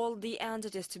all the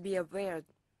entities to be aware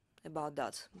about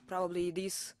that. Probably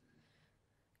this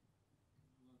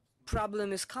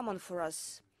problem is common for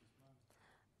us.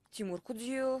 Timur, could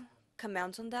you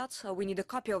comment on that? We need a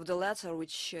copy of the letter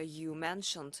which you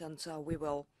mentioned, and we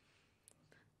will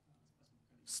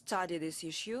study this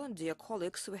issue. Dear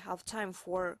colleagues, we have time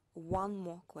for one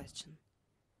more question.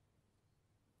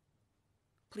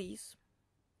 Please.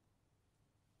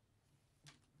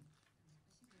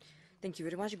 Thank you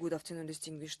very much. Good afternoon,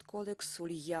 distinguished colleagues.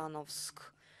 Ulyanovsk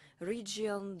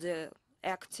region, the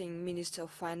Acting Minister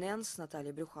of Finance,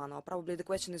 Natalia Brukhanova. Probably the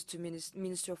question is to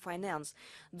Minister of Finance.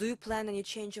 Do you plan any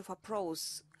change of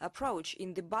approach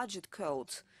in the budget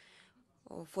code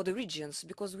for the regions?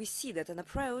 Because we see that an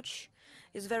approach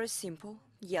is very simple.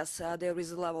 Yes, there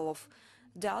is a level of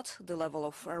debt, the level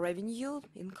of revenue,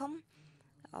 income,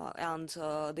 and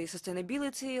the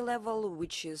sustainability level,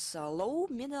 which is low,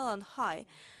 middle, and high.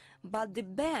 But the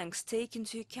banks take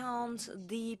into account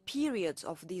the period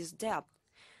of this debt.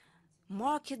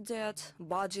 Market debt,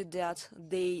 budget debt,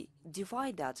 they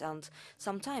divide that, and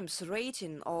sometimes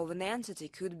rating of an entity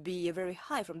could be very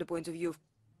high from the point of view of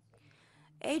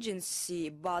agency,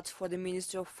 but for the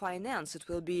Ministry of Finance it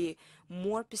will be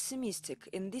more pessimistic.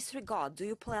 In this regard, do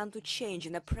you plan to change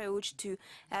an approach to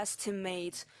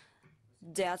estimate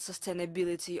debt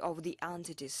sustainability of the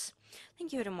entities?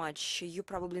 Thank you very much. You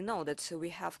probably know that we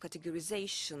have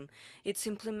categorization. It's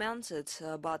implemented,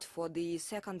 but for the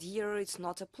second year it's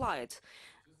not applied.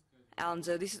 And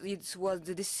it was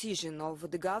the decision of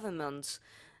the government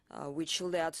which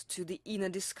led to the inner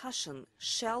discussion.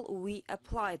 Shall we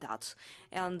apply that?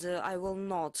 And I will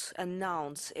not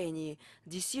announce any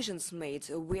decisions made.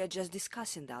 We are just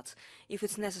discussing that. If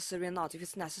it's necessary or not. If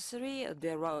it's necessary,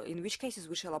 in which cases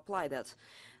we shall apply that.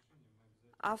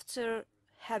 After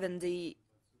having the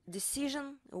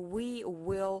decision, we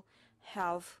will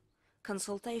have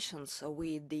consultations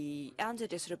with the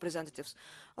entities representatives.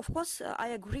 Of course, I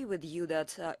agree with you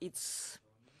that it's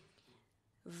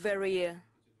very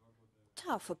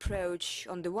tough approach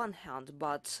on the one hand,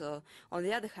 but on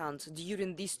the other hand,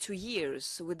 during these 2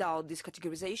 years, without this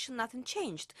categorization, nothing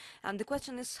changed. And the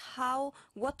question is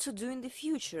what to do in the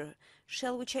future?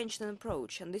 Shall we change the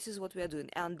approach? And this is what we are doing.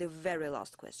 And the very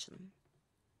last question.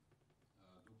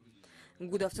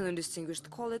 Good afternoon,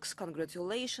 distinguished colleagues.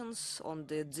 Congratulations on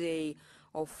the Day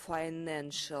of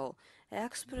Financial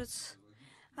Experts.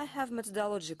 I have a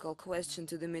methodological question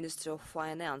to the Minister of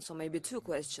Finance, or maybe 2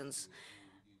 questions.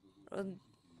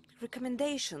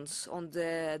 Recommendations on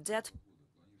the debt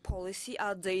policy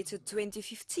are dated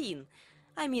 2015.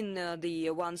 I mean the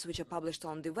ones which are published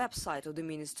on the website of the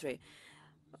Ministry.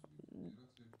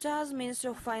 Does Minister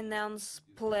of Finance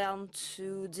plan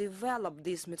to develop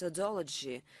this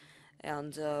methodology?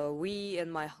 And me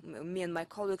and my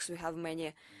colleagues, we have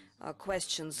many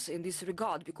questions in this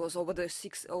regard, because over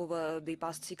the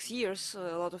past 6 years,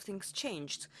 a lot of things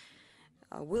changed.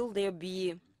 Will there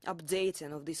be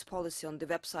updating of this policy on the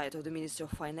website of the Ministry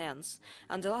of Finance?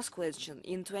 And the last question,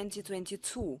 in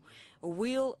 2022,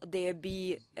 will there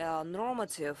be a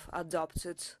normative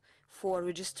adopted for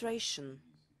registration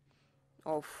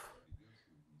of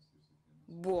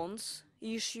bonds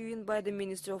issued by the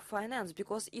Ministry of Finance?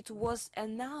 Because it was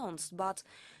announced, but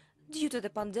due to the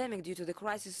pandemic, due to the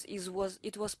crisis,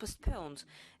 it was postponed.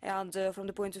 And from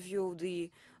the point of view of the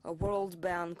World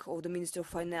Bank or the Ministry of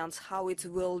Finance, how it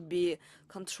will be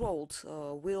controlled?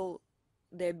 Will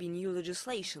there be new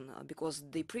legislation? Because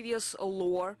the previous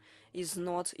law is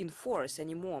not in force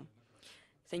anymore.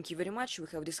 Thank you very much. We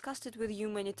have discussed it with you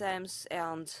many times,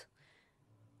 and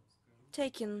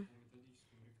taking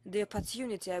the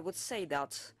opportunity, I would say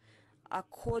that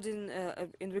according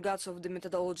in regards of the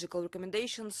methodological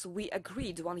recommendations, we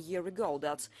agreed 1 year ago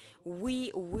that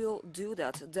we will do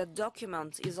that. The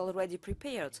document is already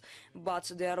prepared, but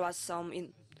there are some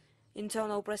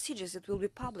internal procedures. It will be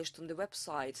published on the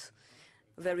website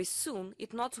very soon.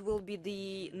 It not will be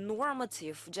the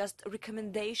normative, just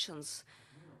recommendations,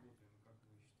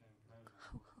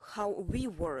 how we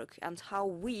work and how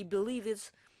we believe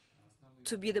it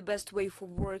to be the best way for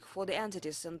work for the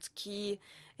entities and key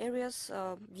areas.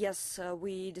 Yes,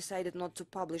 we decided not to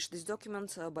publish this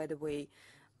document. By the way,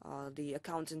 the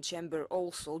accounting chamber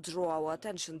also drew our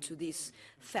attention to this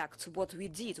fact. What we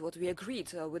did, what we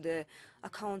agreed with the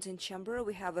accounting chamber,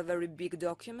 we have a very big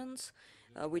document,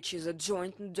 which is a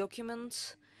joint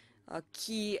document.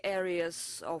 Key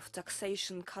areas of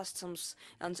taxation, customs,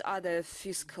 and other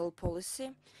fiscal policy.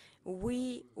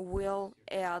 We will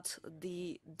add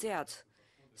the debt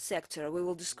sector. We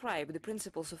will describe the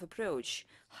principles of approach,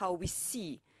 how we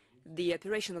see the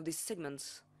operation of these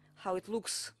segments, how it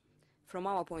looks from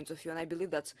our point of view, and I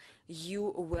believe that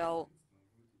you will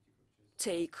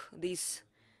take these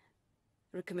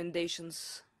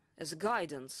recommendations as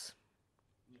guidance.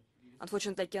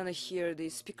 Unfortunately, I cannot hear the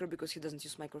speaker because he doesn't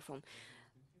use microphone.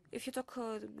 If you talk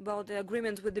about the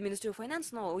agreement with the Ministry of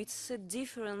Finance, no, it's a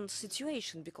different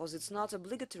situation because it's not an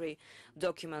obligatory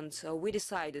document. We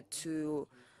decided to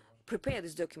prepare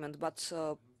this document, but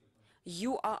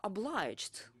you are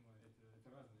obliged.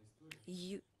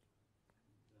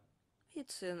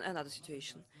 It's another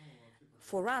situation.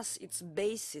 For us, it's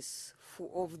basis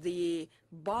of the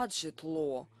budget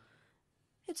law.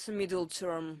 It's a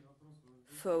middle-term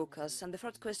focus. And the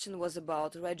third question was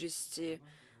about registry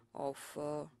of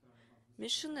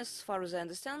mission. As far as I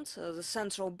understand, the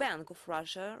Central Bank of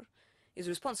Russia is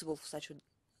responsible for such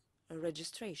a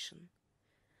registration.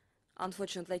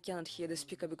 Unfortunately, I cannot hear the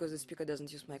speaker because the speaker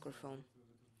doesn't use microphone.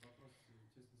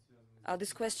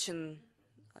 This question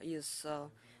is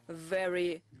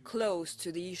very close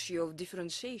to the issue of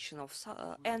differentiation of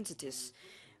entities.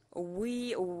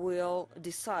 We will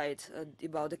decide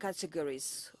about the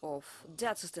categories of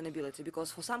debt sustainability,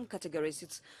 because for some categories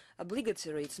it's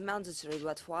obligatory, it's mandatory,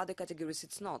 but for other categories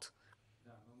it's not.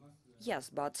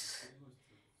 Yes, but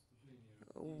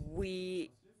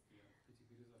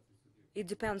it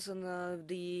depends on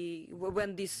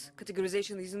when this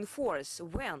categorization is in force.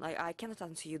 When? I cannot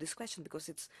answer you this question because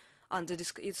it's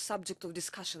subject of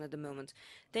discussion at the moment.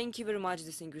 Thank you very much,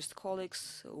 distinguished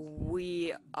colleagues.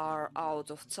 We are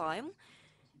out of time.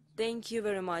 Thank you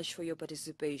very much for your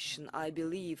participation. I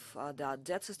believe that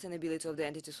debt sustainability of the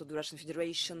entities of the Russian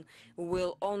Federation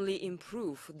will only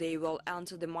improve. They will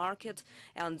enter the market,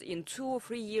 and in 2 or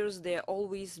 3 years there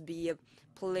always be a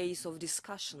place of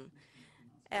discussion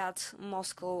at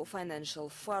Moscow Financial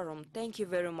Forum. Thank you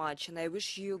very much, and I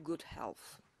wish you good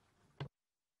health.